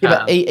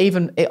can. Yeah,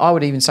 but I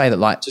would even say that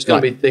like it's just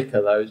going to be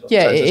thicker though.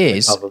 Yeah, it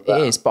is. It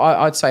is. But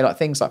I'd say like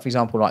things like, for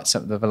example, like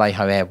some of the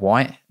Vallejo Air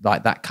White,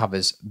 like that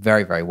covers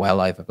very, very well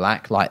over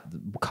black. Like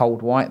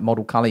cold white,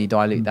 model colour, you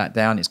dilute that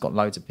down. It's got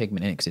loads of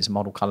pigment in it because it's a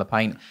model colour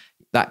paint.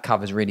 That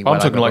covers really well. I'm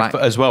talking over like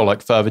black. as well,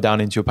 like further down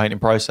into your painting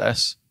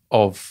process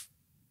of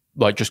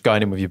like just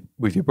going in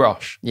with your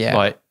brush. Yeah.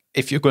 Like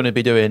if you're going to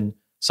be doing,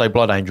 say,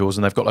 Blood Angels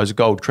and they've got loads of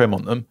gold trim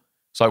on them,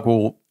 it's like,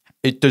 well,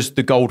 does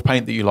the gold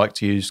paint that you like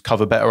to use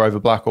cover better over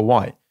black or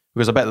white?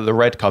 Because I bet that the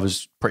red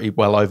covers pretty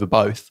well over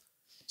both.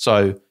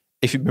 So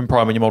if you've been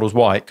priming your models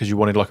white because you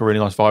wanted like a really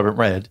nice vibrant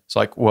red, it's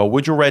like, well,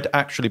 would your red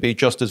actually be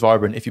just as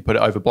vibrant if you put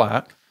it over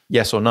black?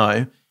 Yes or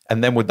no?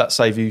 And then would that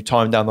save you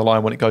time down the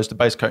line when it goes to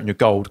base coating your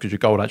gold, because your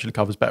gold actually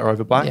covers better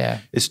over black? Yeah.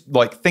 It's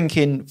like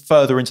thinking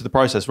further into the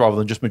process rather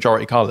than just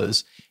majority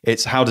colors.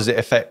 It's how does it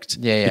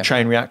affect the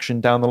chain reaction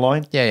down the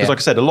line? Because like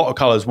I said, a lot of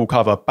colors will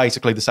cover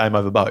basically the same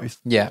over both.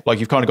 Yeah. Like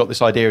you've kind of got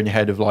this idea in your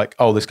head of like,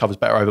 oh, this covers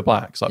better over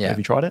black. It's like, have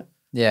you tried it?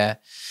 Yeah,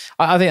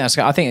 I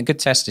think a good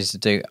test is to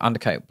do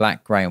undercoat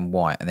black, grey, and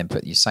white, and then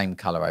put your same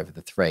color over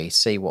the three.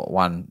 See what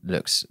one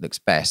looks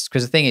best.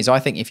 Because the thing is, I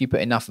think if you put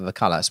enough of a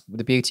color,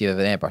 the beauty of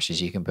an airbrush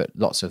is you can put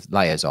lots of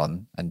layers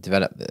on and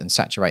develop and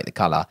saturate the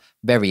color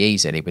very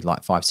easily with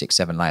like 5, 6,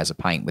 7 layers of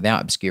paint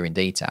without obscuring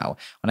detail.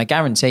 And I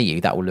guarantee you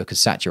that will look as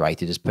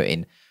saturated as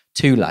putting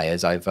 2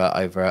 layers over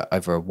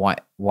a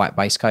white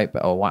base coat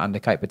or white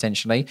undercoat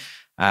potentially.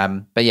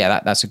 But yeah,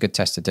 that's a good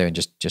test to do, and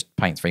just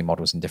paint 3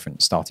 models in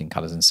different starting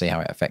colors and see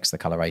how it affects the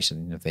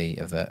coloration of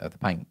the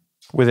paint.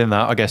 Within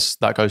that, I guess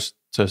that goes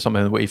to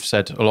something that we've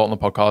said a lot on the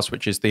podcast,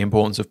 which is the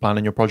importance of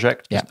planning your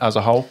project as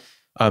a whole.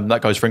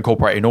 That goes for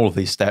incorporating all of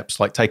these steps,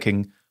 like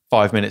taking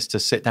 5 minutes to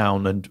sit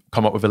down and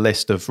come up with a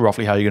list of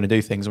roughly how you're going to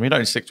do things. And we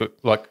don't stick to it,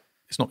 like,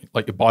 it's not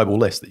like your Bible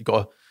list that you've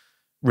got to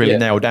really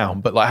nail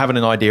down, but like having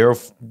an idea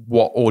of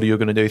what order you're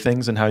going to do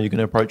things and how you're going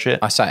to approach it.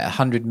 I say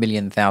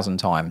 100,000,000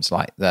 times,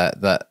 like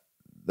that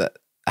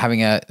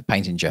having a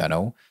painting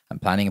journal and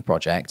planning a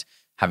project,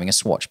 having a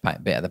swatch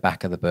bit at the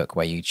back of the book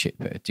where you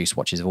do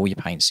swatches of all your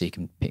paints so you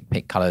can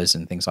pick colors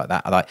and things like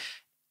that. Like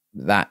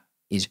that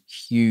is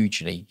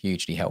hugely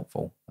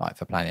helpful, like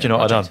for planning. Do you know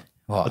what I've done?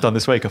 What? I've done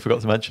this week. I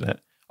forgot to mention it.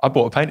 I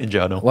bought a painting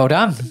journal. Well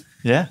done.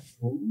 Yeah.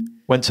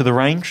 Went to the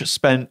range,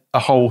 spent a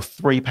whole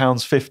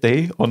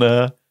 £3.50 on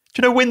a.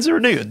 Do you know Windsor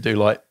and Newton do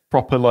like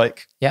proper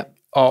like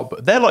art?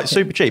 But they're like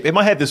super cheap. In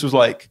my head, this was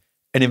like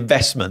an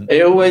investment.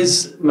 It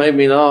always made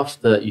me laugh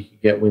that you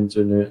could get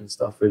Windsor and Newton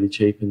stuff really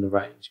cheap in the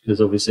range, because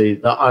obviously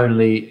the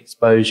only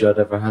exposure I'd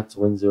ever had to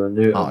Windsor and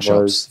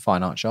Newton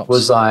fine art shops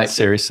was like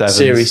Series 7.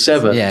 Series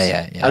 7.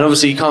 Yeah. And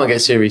obviously you can't get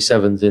Series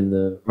 7s in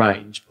the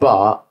range,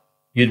 but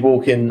you'd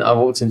walk in. I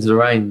walked into the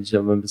range. I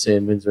remember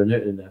seeing Windsor and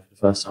Newton in there for the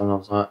first time, and I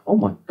was like, "Oh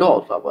my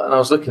god!" And I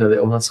was looking at it,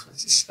 and I was like,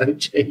 "This is so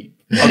cheap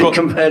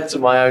compared to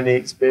my only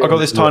experience." I got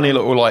this tiny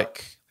little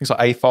like. It's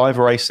like A5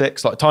 or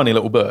A6, like a tiny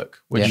little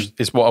book, which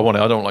is what I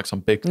wanted. I don't want like some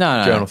big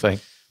journal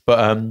thing.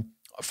 But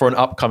for an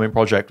upcoming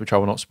project, which I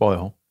will not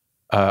spoil,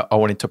 I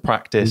wanted to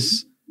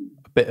practice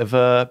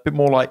a bit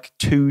more like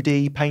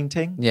 2D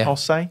painting, I'll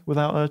say,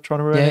 without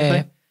trying to ruin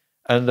anything.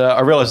 And I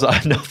realized that I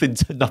had nothing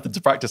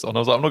to practice on. I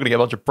was like, I'm not going to get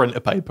a bunch of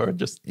printer paper and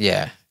just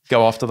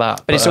go after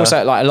that. But it's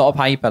also like a lot of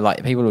paper,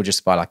 like people will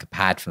just buy like a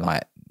pad from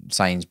like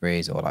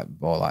Sainsbury's or like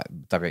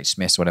WH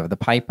Smith's or whatever. The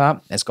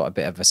paper has got a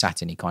bit of a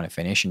satiny kind of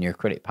finish, and your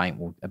acrylic paint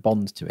will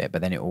bond to it,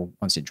 but then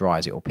once it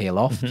dries, it will peel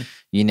off.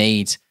 You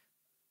need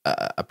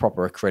a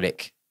proper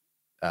acrylic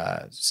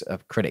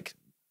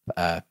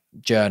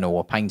journal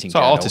or painting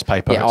journal. Artist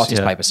paper. Yeah,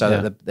 artist paper,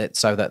 so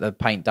that the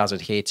paint does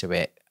adhere to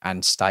it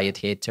and stay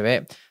adhered to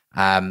it.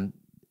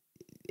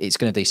 It's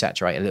going to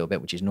desaturate a little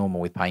bit, which is normal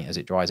with paint as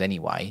it dries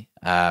anyway.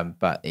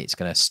 But it's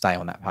going to stay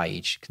on that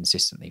page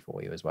consistently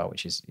for you as well,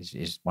 which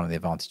is one of the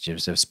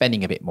advantages of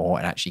spending a bit more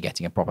and actually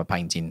getting a proper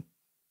painting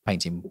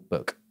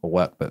book or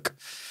workbook.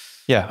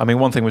 Yeah, I mean,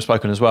 one thing we've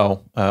spoken as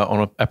well on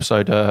an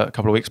episode a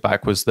couple of weeks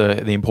back was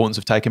the importance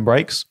of taking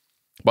breaks.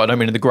 But I don't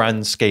mean in the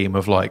grand scheme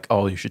of like,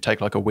 oh, you should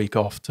take like a week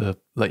off to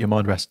let your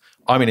mind rest.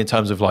 I mean in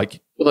terms of like...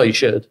 Although you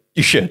should.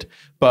 You should.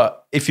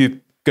 But if you're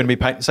going to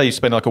be say you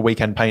spend like a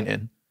weekend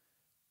painting,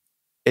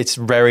 it's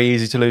very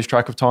easy to lose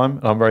track of time.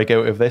 And I'm very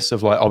guilty of this,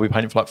 of like, I'll be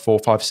painting for like 4,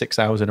 5, 6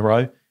 hours in a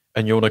row,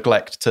 and you'll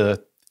neglect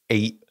to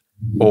eat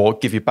or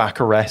give your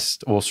back a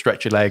rest or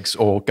stretch your legs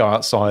or go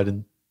outside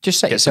and just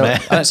say so.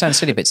 That sounds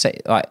silly, but say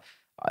like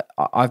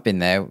I've been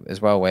there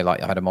as well, where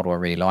like I had a model I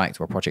really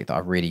liked or a project that I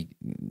really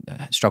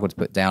struggled to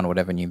put down or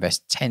whatever, and you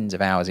invest tens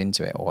of hours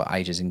into it or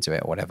ages into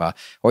it or whatever,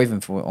 or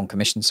even on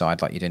commission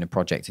side, like you're doing a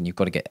project and you've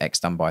got to get X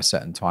done by a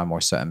certain time or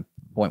a certain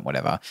point,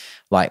 whatever,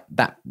 like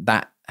that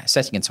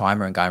setting a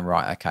timer and going,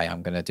 right, okay,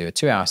 I'm going to do a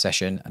 2-hour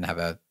session and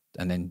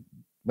then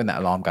when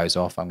that alarm goes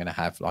off, I'm going to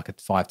have like a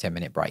 5-10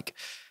 minute break.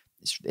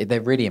 They're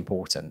really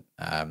important.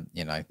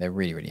 They're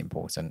really, really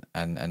important.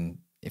 And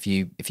if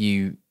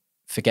you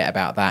forget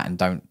about that and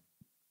don't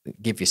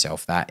give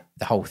yourself that,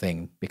 the whole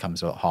thing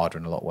becomes a lot harder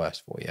and a lot worse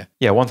for you.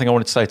 Yeah. One thing I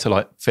wanted to say to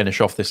like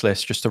finish off this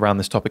list, just to round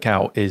this topic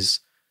out,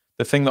 is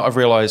the thing that I've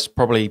realized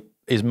probably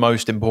is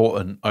most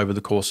important over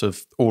the course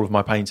of all of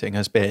my painting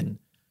has been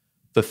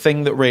the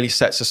thing that really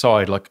sets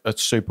aside like a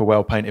super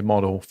well painted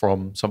model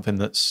from something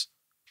that's,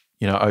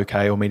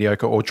 okay or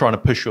mediocre or trying to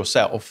push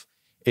yourself,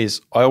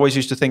 is I always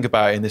used to think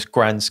about it in this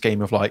grand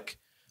scheme of like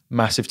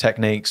massive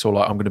techniques, or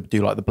like I'm going to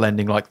do like the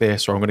blending like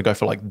this, or I'm going to go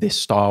for like this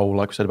style,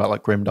 like we said about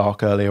like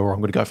grimdark earlier, or I'm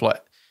going to go for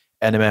like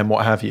NMM,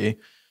 what have you.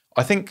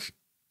 I think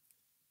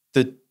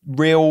the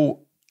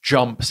real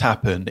jumps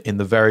happen in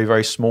the very,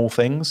 very small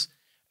things.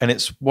 And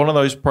it's one of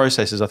those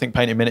processes, I think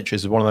painting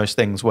miniatures is one of those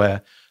things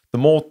where the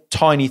more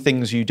tiny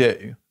things you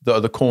do that are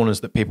the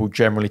corners that people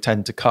generally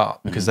tend to cut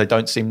because they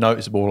don't seem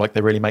noticeable, like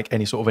they really make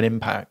any sort of an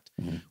impact.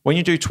 When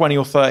you do 20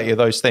 or 30 of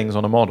those things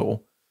on a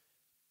model,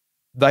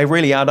 they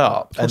really add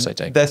up. Of course they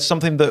do. There's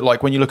something that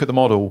like when you look at the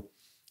model,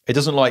 it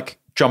doesn't like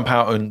jump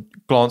out and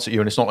glance at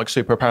you and it's not like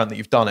super apparent that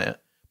you've done it.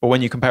 But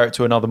when you compare it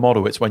to another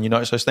model, it's when you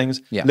notice those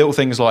things. Yeah. Little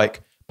things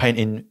like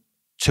painting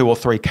 2 or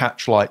 3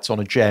 catch lights on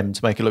a gem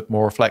to make it look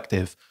more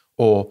reflective,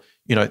 or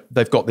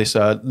they've got this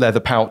leather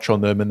pouch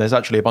on them and there's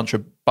actually a bunch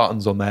of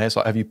buttons on there. It's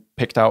like, have you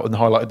picked out and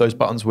highlighted those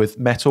buttons with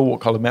metal?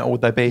 What color metal would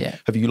they be? Yeah.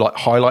 Have you like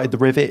highlighted the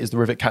rivet? Is the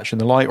rivet catching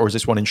the light, or is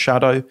this one in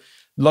shadow?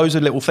 Loads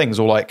of little things.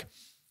 Or like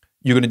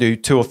you're going to do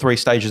 2 or 3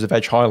 stages of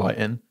edge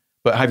highlighting,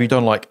 but have you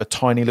done like a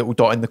tiny little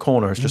dot in the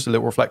corner? It's just a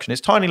little reflection.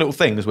 It's tiny little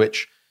things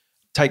which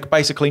take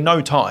basically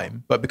no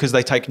time, but because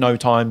they take no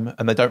time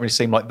and they don't really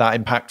seem like that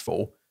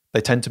impactful, they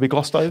tend to be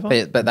glossed over.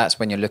 But that's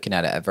when you're looking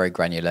at it at a very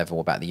granular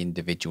level about the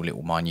individual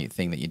little minute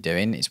thing that you're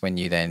doing. It's when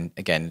you then,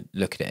 again,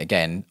 look at it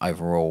again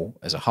overall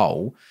as a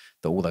whole,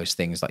 that all those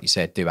things, like you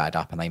said, do add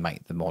up and they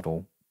make the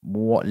model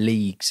what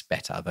leagues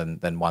better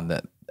than one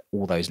that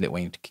all those little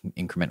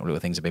incremental little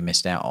things have been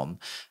missed out on.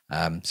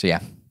 So yeah.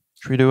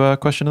 Should we do a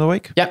question of the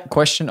week? Yeah,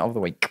 question of the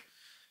week.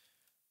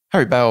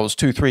 Harry Bells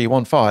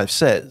 2315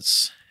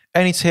 says,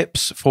 any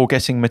tips for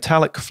getting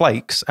metallic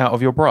flakes out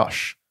of your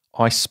brush?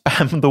 I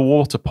spam the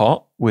water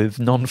pot with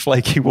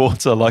non-flaky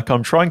water like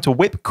I'm trying to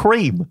whip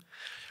cream.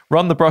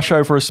 Run the brush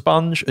over a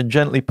sponge and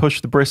gently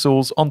push the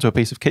bristles onto a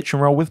piece of kitchen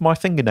roll with my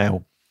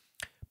fingernail.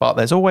 But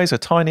there's always a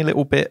tiny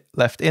little bit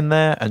left in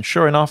there, and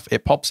sure enough,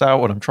 it pops out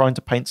when I'm trying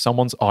to paint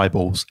someone's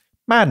eyeballs.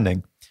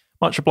 Maddening.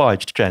 Much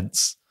obliged,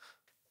 gents.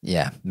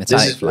 Yeah,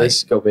 metallic flakes.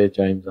 This has got to be a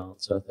James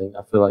answer, I think.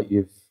 I feel like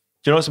you've...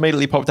 Do you know what's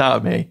immediately popped out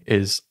at me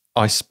is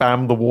I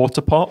spam the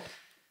water pot.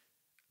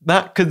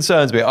 That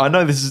concerns me. I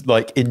know this is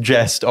like in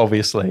jest,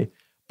 obviously,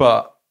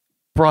 but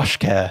brush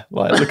care.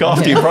 Like, look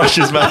after your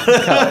brushes, man.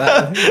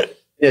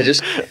 Yeah,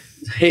 just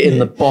hitting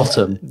the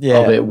bottom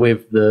of it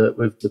with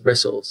the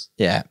bristles.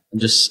 Yeah.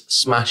 And just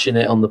smashing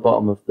it on the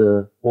bottom of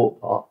the water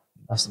pot.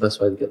 That's the best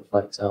way to get the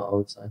flakes out, I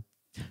would say.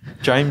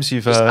 James,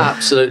 you've... Just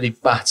absolutely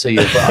batter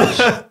your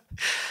brush.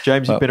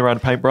 James, you've been around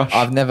a paintbrush.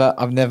 I've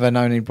never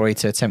known anybody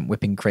to attempt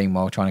whipping cream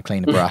while trying to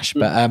clean a brush.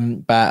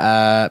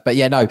 But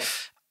yeah, no.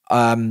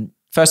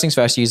 First things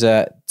first,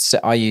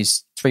 I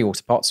use 3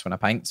 water pots when I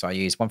paint. So I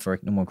use one for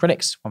normal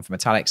acrylics, one for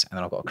metallics, and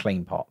then I've got a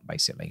clean pot,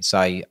 basically. So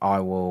I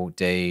will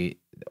do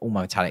all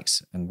my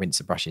metallics and rinse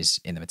the brushes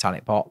in the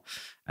metallic pot.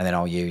 And then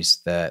I'll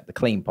use the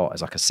clean pot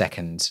as like a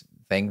second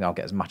thing. I'll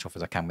get as much off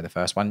as I can with the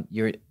first one.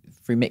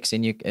 Through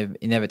mixing, you're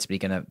inevitably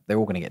they're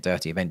all gonna get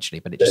dirty eventually,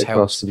 but it just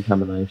helps.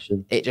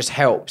 Contamination. It just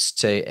helps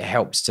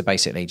to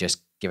basically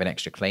just give an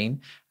extra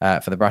clean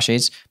for the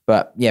brushes.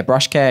 But yeah,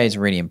 brush care is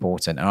really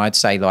important. And I'd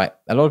say, like,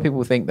 a lot of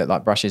people think that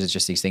like brushes are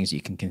just these things that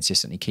you can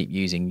consistently keep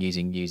using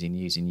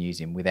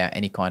without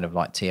any kind of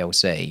like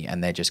TLC,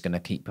 and they're just going to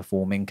keep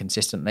performing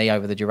consistently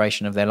over the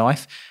duration of their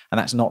life. And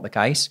that's not the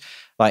case.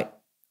 Like,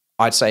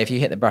 I'd say if you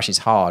hit the brushes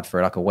hard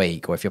for like a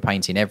week, or if you're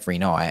painting every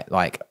night,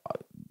 like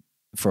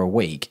for a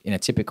week, in a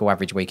typical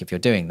average week, if you're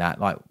doing that,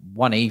 like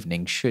one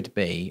evening should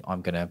be,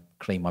 I'm going to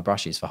clean my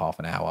brushes for half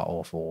an hour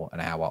or for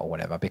an hour or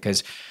whatever,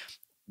 because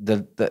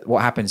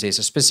what happens is,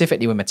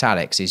 specifically with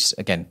metallics, is,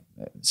 again,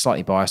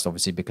 slightly biased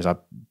obviously because I've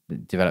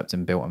developed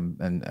and built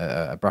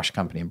a brush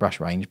company and brush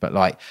range, but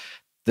like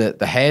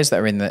the hairs that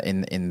are in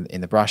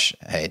the brush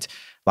head,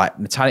 like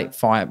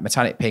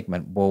metallic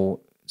pigment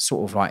will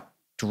sort of like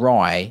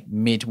dry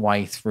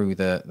midway through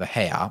the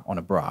hair on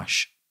a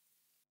brush.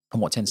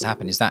 And what tends to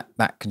happen is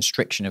that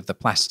constriction of the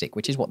plastic,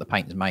 which is what the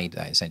paint is made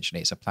of, essentially,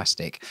 it's a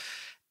plastic,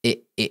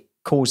 it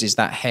causes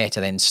that hair to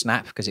then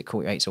snap because it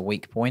creates a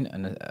weak point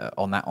and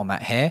on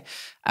that hair.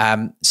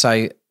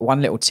 So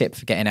one little tip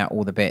for getting out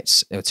all the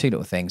bits, there are 2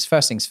 little things.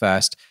 First things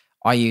first,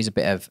 I use a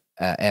bit of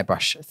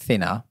airbrush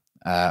thinner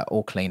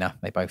or cleaner.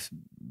 They both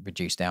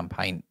reduce down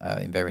paint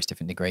in various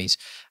different degrees.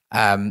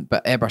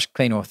 But airbrush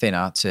cleaner or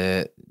thinner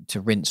to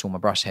rinse all my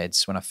brush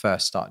heads when I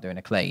first start doing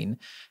a clean.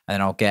 And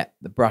then I'll get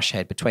the brush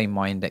head between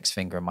my index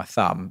finger and my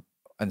thumb,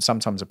 and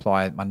sometimes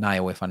apply my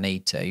nail if I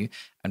need to,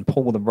 and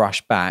pull the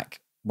brush back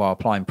while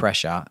applying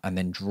pressure, and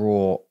then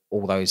draw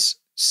all those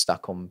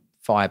stuck on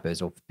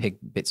fibers or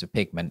bits of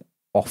pigment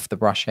off the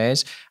brush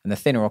hairs, and the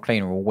thinner or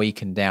cleaner will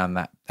weaken down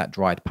that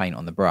dried paint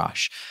on the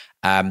brush.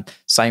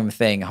 Same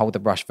thing, hold the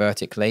brush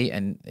vertically,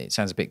 and it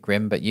sounds a bit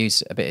grim, but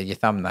use a bit of your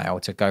thumbnail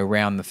to go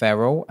round the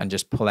ferrule and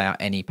just pull out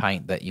any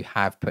paint that you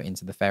have put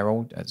into the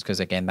ferrule,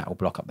 because again, that will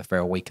block up the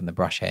ferrule, weaken the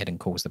brush head, and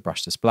cause the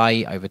brush to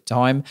splay over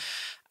time.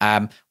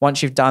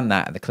 Once you've done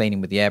that, the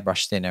cleaning with the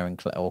airbrush thinner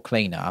or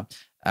cleaner,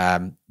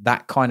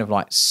 that kind of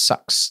like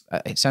sucks.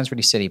 It sounds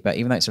really silly, but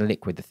even though it's a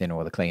liquid, the thinner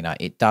or the cleaner,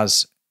 it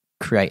does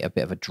create a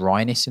bit of a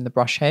dryness in the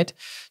brush head.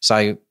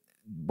 So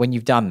when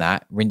you've done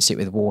that, rinse it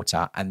with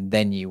water, and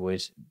then you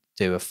would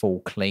do a full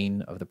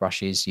clean of the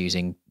brushes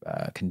using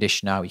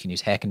conditioner. You can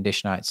use hair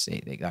conditioner.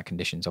 That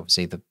conditions,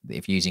 obviously,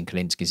 if you're using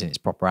Kolinsky's in its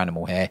proper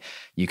animal hair,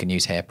 you can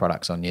use hair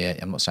products on your,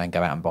 I'm not saying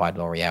go out and buy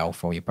L'Oreal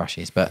for all your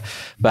brushes, but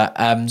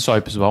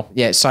soap as well.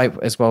 Yeah, soap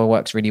as well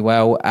works really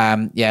well.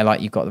 Yeah,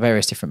 like you've got the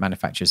various different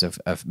manufacturers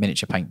of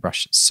miniature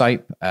paintbrush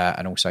soap,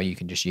 and also you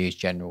can just use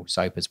general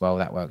soap as well.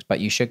 That works, but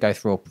you should go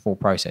through a full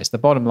process. The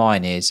bottom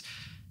line is,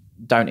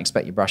 don't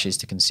expect your brushes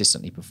to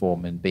consistently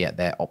perform and be at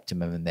their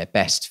optimum and their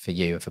best for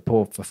you for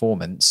poor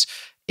performance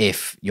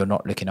if you're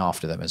not looking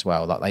after them as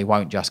well. Like, they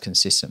won't just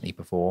consistently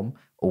perform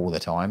all the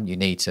time. You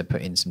need to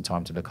put in some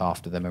time to look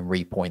after them and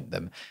repoint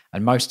them.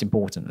 And most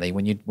importantly,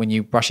 when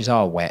your brushes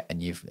are wet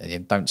and you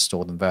don't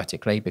store them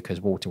vertically,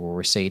 because water will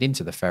recede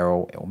into the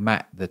ferrule, it will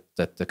mat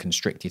the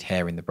constricted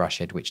hair in the brush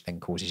head, which then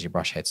causes your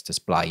brush heads to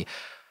splay.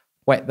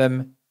 Wet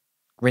them,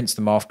 rinse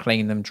them off,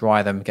 clean them,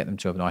 dry them, get them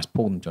to a nice,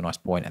 pull them to a nice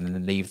point, and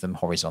then leave them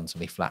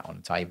horizontally flat on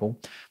a table.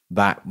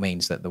 That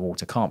means that the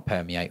water can't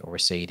permeate or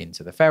recede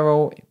into the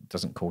ferrule. It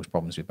doesn't cause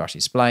problems with brush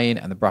splaying,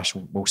 and the brush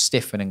will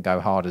stiffen and go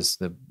hard as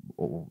the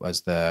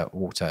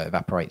water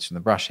evaporates from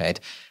the brush head.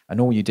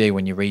 And all you do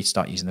when you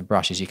restart using the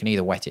brush is you can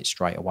either wet it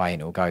straight away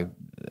and it will go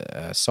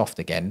soft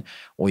again,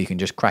 or you can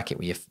just crack it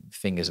with your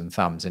fingers and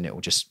thumbs, and it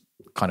will just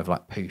kind of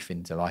like poof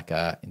into like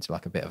a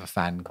bit of a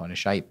fan kind of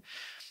shape,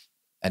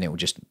 and it will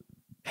just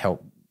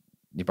help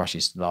your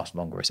brushes last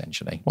longer,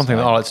 essentially. One thing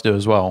that I like to do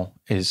as well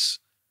is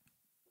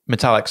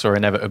metallics are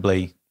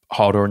inevitably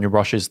harder on your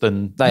brushes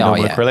than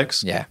normal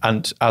acrylics. Yeah.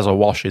 And as are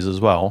washes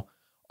as well.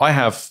 I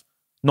have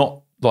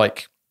not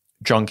like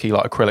junky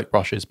like acrylic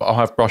brushes, but I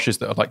have brushes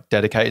that are like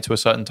dedicated to a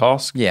certain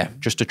task. Yeah.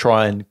 Just to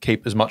try and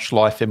keep as much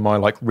life in my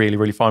like really,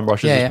 really fine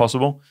brushes as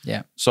possible.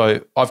 Yeah.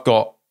 So I've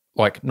got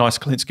like nice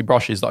Kolinsky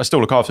brushes that I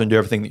still look after and do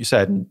everything that you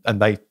said,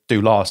 and they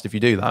do last if you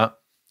do that.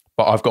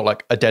 But I've got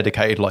like a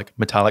dedicated like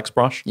metallics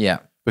brush. Yeah.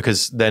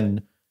 Because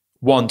then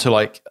one, to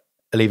like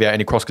alleviate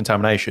any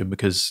cross-contamination,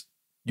 because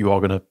you are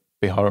going to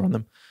be harder on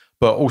them.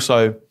 But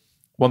also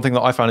one thing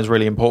that I found is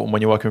really important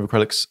when you're working with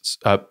acrylics,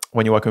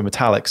 when you're working with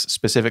metallics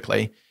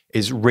specifically,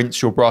 is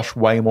rinse your brush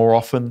way more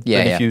often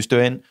than if you was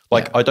doing.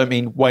 Like, I don't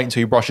mean wait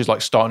until your brush is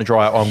like starting to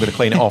dry out, oh, I'm going to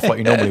clean it off like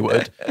you normally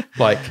would.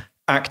 Like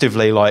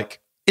actively, like,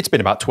 it's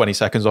been about 20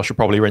 seconds, I should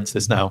probably rinse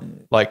this now.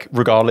 Like,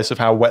 regardless of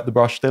how wet the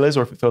brush still is,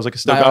 or if it feels like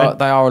it's still going.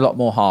 They are a lot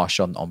more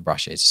harsh on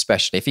brushes,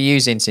 especially if you're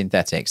using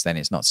synthetics, then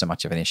it's not so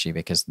much of an issue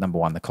because, number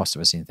one, the cost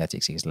of a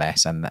synthetics is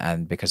less,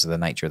 and because of the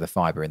nature of the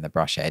fiber in the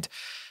brush head,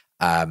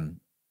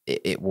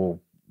 it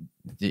will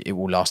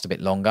last a bit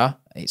longer.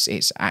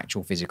 It's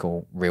actual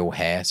physical real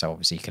hair, so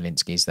obviously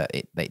Kolinsky's that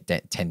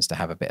it tends to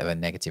have a bit of a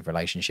negative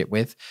relationship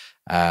with.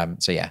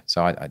 So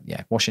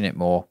washing it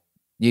more.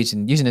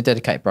 Using a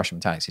dedicated brush of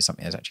metallics is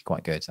something that's actually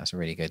quite good. That's a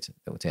really good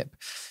little tip.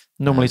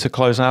 Normally to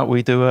close out,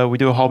 we do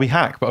a hobby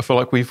hack, but I feel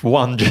like we've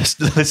just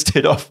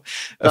listed off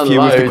a few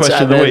with the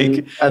question of the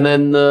week. And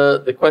then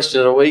the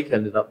question of the week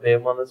ended up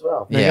being one as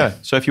well. There you go.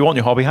 So if you want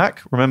your hobby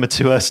hack, remember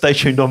to stay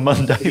tuned on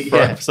Monday for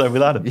an episode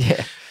with Adam.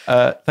 Yeah.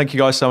 Thank you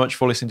guys so much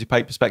for listening to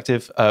Paid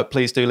Perspective.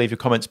 Please do leave your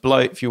comments below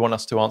if you want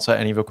us to answer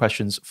any of your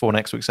questions for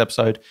next week's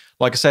episode.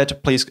 Like I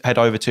said, please head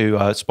over to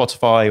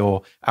Spotify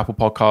or Apple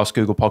Podcasts,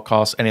 Google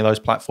Podcasts, any of those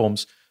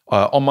platforms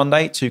on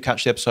Monday to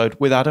catch the episode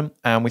with Adam.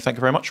 And we thank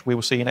you very much. We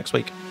will see you next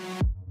week.